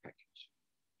Egger-Floer package.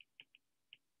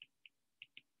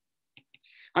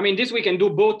 I mean, this we can do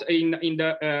both in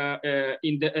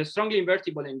the strongly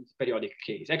invertible and periodic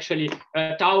case. Actually,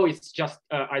 tau is just,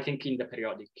 I think, in the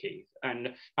periodic case.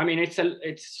 And I mean, it's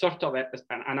sort of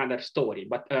another story,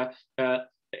 but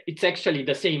it's actually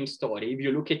the same story if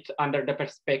you look at under the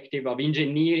perspective of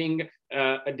engineering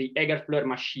the Egger-Floer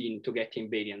machine to get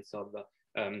invariance of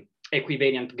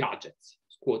equivariant gadgets,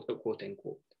 quote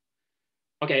unquote.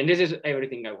 Okay, and this is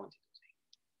everything I wanted to say.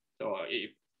 So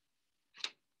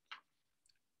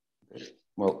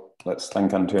well, let's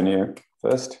thank Antonio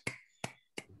first.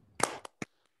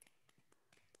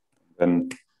 Then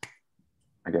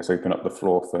I guess open up the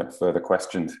floor for further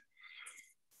questions.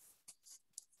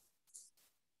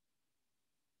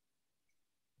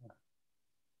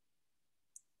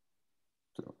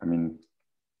 I mean,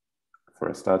 for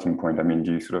a starting point, I mean,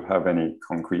 do you sort of have any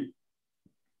concrete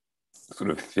sort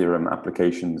of theorem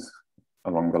applications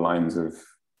along the lines of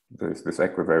this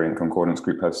equivariant concordance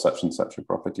group has such and such a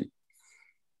property?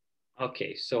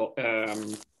 Okay, so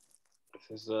this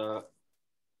is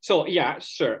so yeah,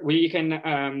 sure. We can.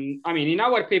 I mean, in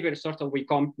our paper, sort of,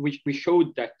 we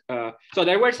showed that. So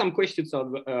there were some questions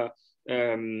of.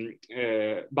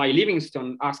 By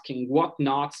Livingston asking what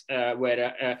knots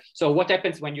were, so what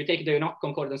happens when you take the knot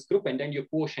concordance group and then you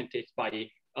quotient it by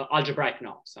algebraic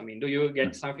knots? I mean, do you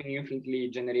get something infinitely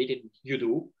generated? You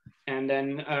do. And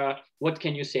then what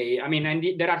can you say? I mean, and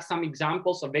there are some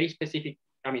examples of very specific,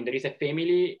 I mean, there is a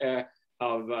family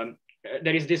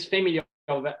there is this family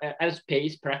of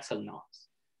L-space pretzel knots,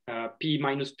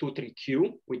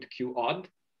 P-23Q with Q odd.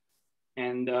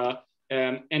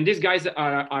 And these guys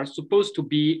are supposed to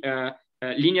be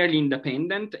linearly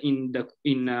independent in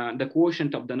the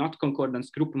quotient of the knot concordance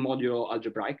group modulo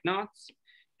algebraic knots,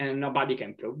 and nobody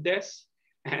can prove this.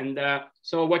 And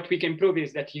so what we can prove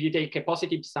is that if you take a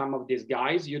positive sum of these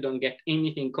guys, you don't get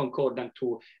anything concordant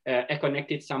to a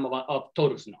connected sum of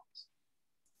torus knots.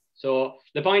 So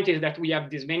the point is that we have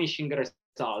these vanishing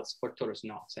results for torus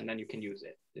knots, and then you can use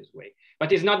it this way.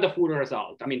 But it's not the full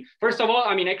result. I mean, first of all,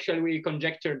 I mean, actually, we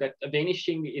conjecture that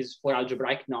vanishing is for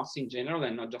algebraic knots in general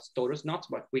and not just torus knots,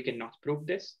 but we cannot prove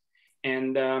this.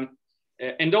 And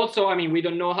also, I mean, we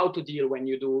don't know how to deal when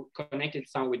you do connected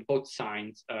sum with both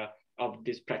signs of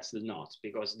these pretzel knots,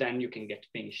 because then you can get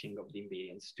vanishing of the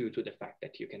invariance due to the fact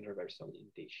that you can reverse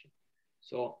orientation.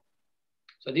 So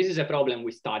this is a problem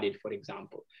we studied, for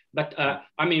example. But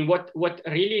I mean, what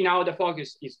really now the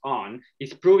focus is on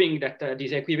is proving that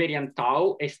this equivariant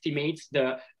tau estimates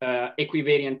the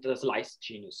equivariant slice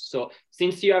genus. So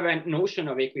since you have a notion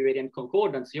of equivariant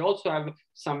concordance, you also have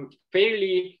some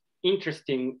fairly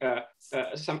interesting,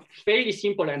 some fairly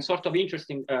simple and sort of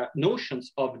interesting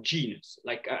notions of genus.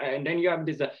 Like, and then you have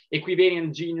this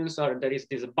equivariant genus, or there is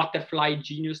this butterfly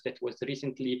genus that was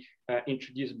recently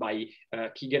introduced by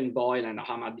Keegan Boyle and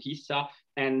Ahmad Hissa.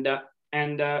 And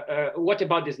what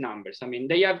about these numbers? I mean,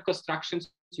 they have constructions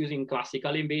using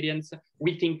classical invariants.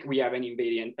 We think we have an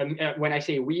invariant. When I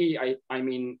say we, I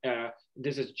mean,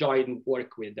 this is joint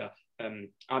work with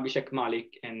Abhishek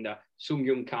Mallick and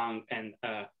Sungkyung Kang and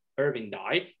Irving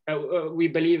Dai. We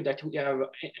believe that we have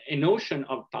a notion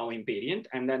of tau invariant,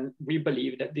 and then we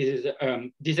believe that this is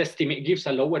this estimate gives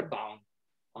a lower bound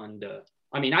on the.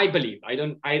 I mean, I believe.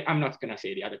 I'm not going to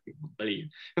say the other people believe,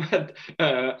 but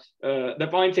the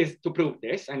point is to prove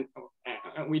this, and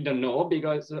we don't know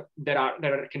because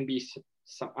there can be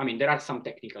some. I mean, there are some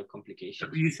technical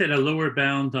complications. You said a lower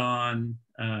bound on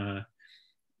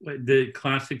The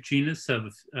classic genus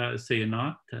of, say, a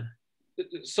knot?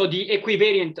 So the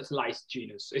equivariant slice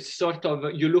genus is sort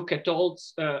of, you look at all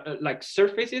like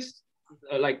surfaces,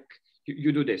 like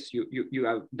you do this, you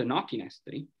have the knot in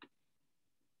S3.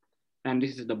 And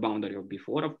this is the boundary of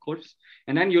B4, of course.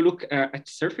 And then you look at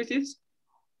surfaces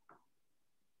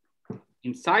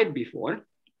inside B4.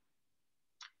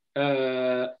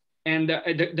 And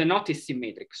the knot is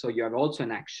symmetric. So you have also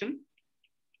an action.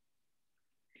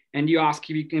 And you ask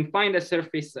if you can find a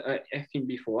surface F in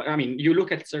B4. I mean, you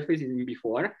look at surfaces in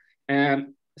B4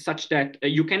 such that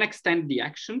you can extend the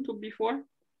action to B4.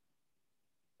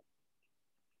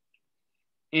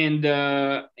 And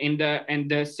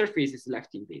the surface is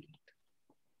left invariant,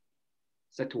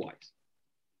 set-wise.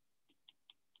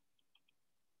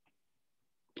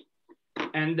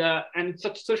 And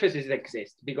such surfaces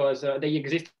exist because they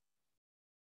exist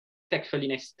actually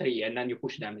in S3, and then you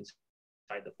push them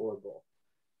inside the four ball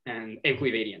and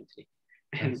equivariantly.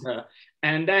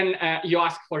 And then you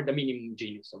ask for the minimum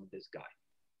genus of this guy.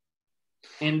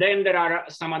 And then there are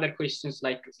some other questions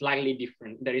like slightly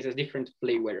different. There is a different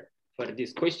flavor for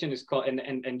this question is called,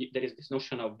 and there is this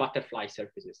notion of butterfly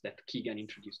surfaces that Keegan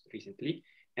introduced recently.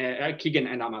 Keegan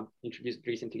and Ahmad introduced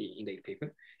recently in their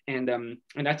paper. And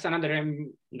that's another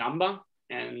number,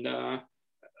 and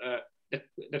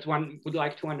that one would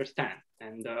like to understand.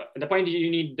 And the point is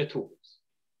you need the tools.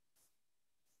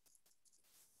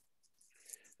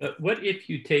 What if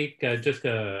you take just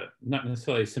a, not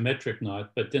necessarily a symmetric knot,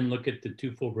 but then look at the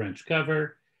two full branch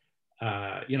cover,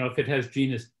 you know, if it has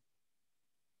genus,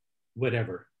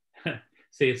 whatever,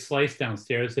 say it's sliced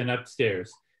downstairs and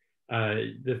upstairs,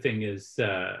 the thing is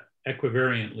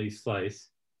equivariantly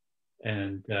sliced.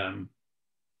 And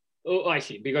oh, I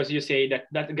see, because you say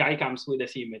that guy comes with a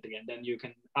symmetry, and then you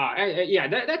can, yeah,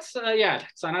 that's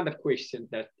another question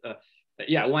that,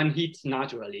 yeah, one hits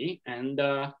naturally, and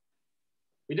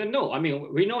we don't know. I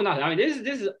mean, we know nothing. I mean,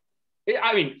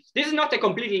 this is not a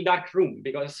completely dark room,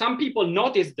 because some people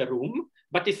notice the room,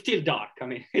 but it's still dark. I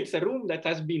mean, it's a room that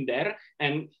has been there,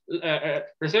 and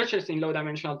researchers in low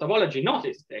dimensional topology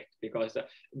noticed that, because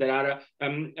there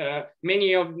are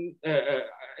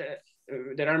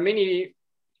many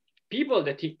people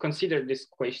that consider these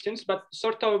questions, but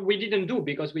sort of we didn't do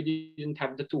because we didn't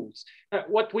have the tools.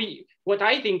 What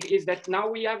I think is that now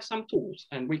we have some tools,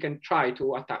 and we can try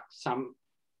to attack some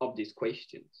of these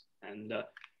questions. And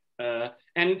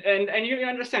you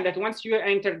understand that once you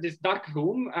enter this dark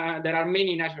room, there are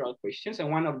many natural questions, and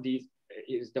one of these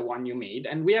is the one you made,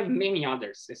 and we have many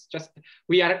others. It's just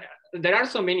there are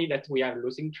so many that we are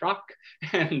losing track,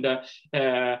 and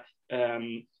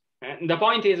the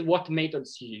point is what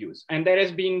methods you use. And there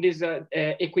has been this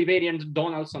equivariant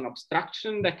Donaldson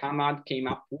abstraction that Ahmad came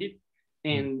up with,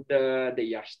 and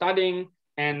they are studying,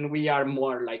 and we are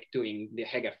more like doing the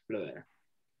Hegel-Floer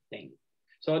thing.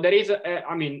 So there is,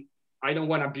 I mean, I don't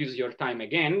want to abuse your time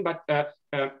again, but there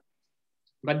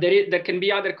can be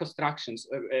other constructions.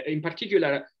 In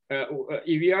particular,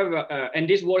 if you have, and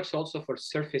this works also for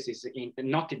surfaces, in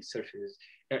knotted surfaces,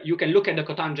 you can look at the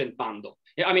cotangent bundle.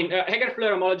 I mean,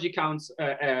 Hegel-Floer homology counts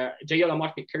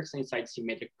J-holomorphic curves inside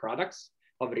symmetric products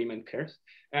of Riemann curves.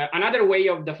 Another way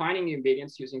of defining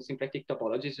invariance using symplectic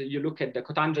topologies, you look at the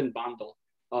cotangent bundle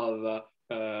of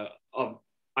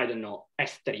I don't know,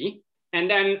 S3. And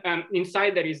then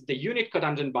inside there is the unit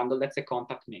cotangent bundle, that's a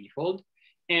contact manifold.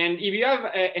 And if you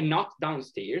have a knot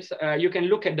downstairs, you can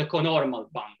look at the conormal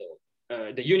bundle,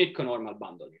 the unit conormal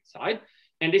bundle inside.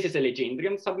 And this is a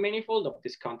Legendrian submanifold of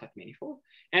this contact manifold.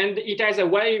 And it has a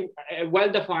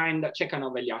well-defined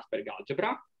Chekhov-Eliashberg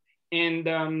algebra. And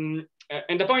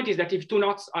the point is that if two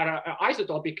knots are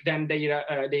isotopic, then their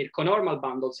conormal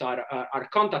bundles are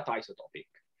contact isotopic.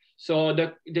 So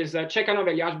this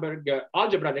Chekhov-Eliashberg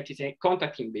algebra that is a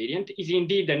contact invariant is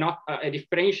indeed a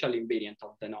differential invariant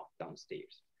of the knot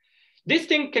downstairs. This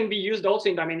thing can be used also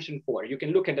in dimension 4. You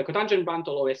can look at the cotangent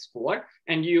bundle of S4,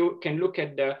 and you can look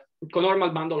at the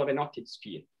conormal bundle of a knotted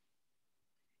sphere.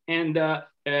 And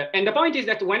the point is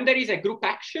that when there is a group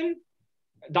action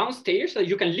downstairs,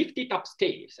 you can lift it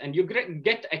upstairs, and you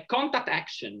get a contact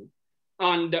action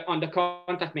on the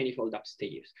contact manifold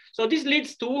upstairs. So this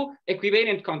leads to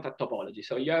equivariant contact topology.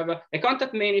 So you have a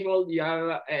contact manifold, you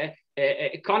have a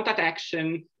contact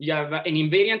action, you have an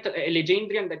invariant, a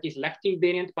Legendrian that is left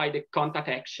invariant by the contact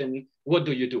action. What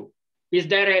do you do? Is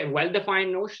there a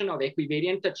well-defined notion of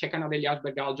equivariant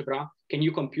Chekhov-Eliashberg algebra? Can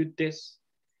you compute this?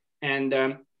 And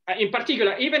in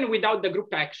particular, even without the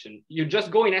group action, you just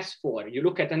go in S4, you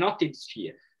look at a knotted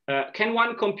sphere. Can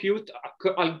one compute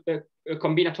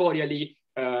combinatorially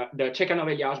the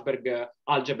Chekhov-Eliashberg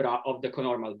algebra of the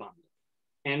conormal bundle?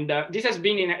 And this has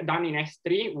been done in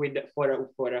S3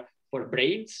 for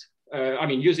braids. I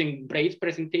mean, using braids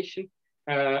presentation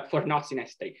for knots in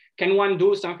S3. Can one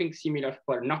do something similar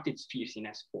for knotted spheres in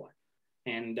S4?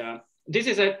 And this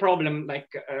is a problem, like,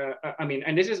 I mean,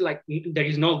 and this is like, there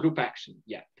is no group action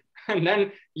yet. And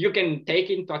then you can take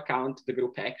into account the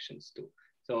group actions too.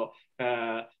 So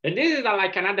and this is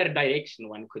like another direction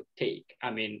one could take.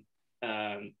 I mean,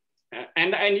 and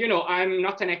you know, I'm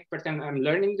not an expert and I'm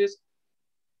learning this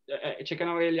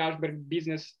Chekhanover-Ellsberg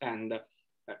business, and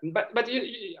but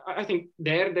I think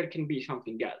there can be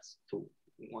something else too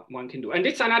one can do. And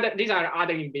these are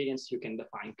other invariants you can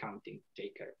define counting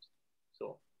J curves.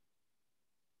 So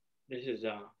this is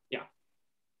yeah.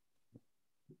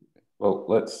 Well,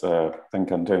 let's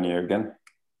thank Antonio again.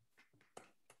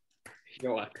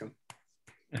 You're welcome.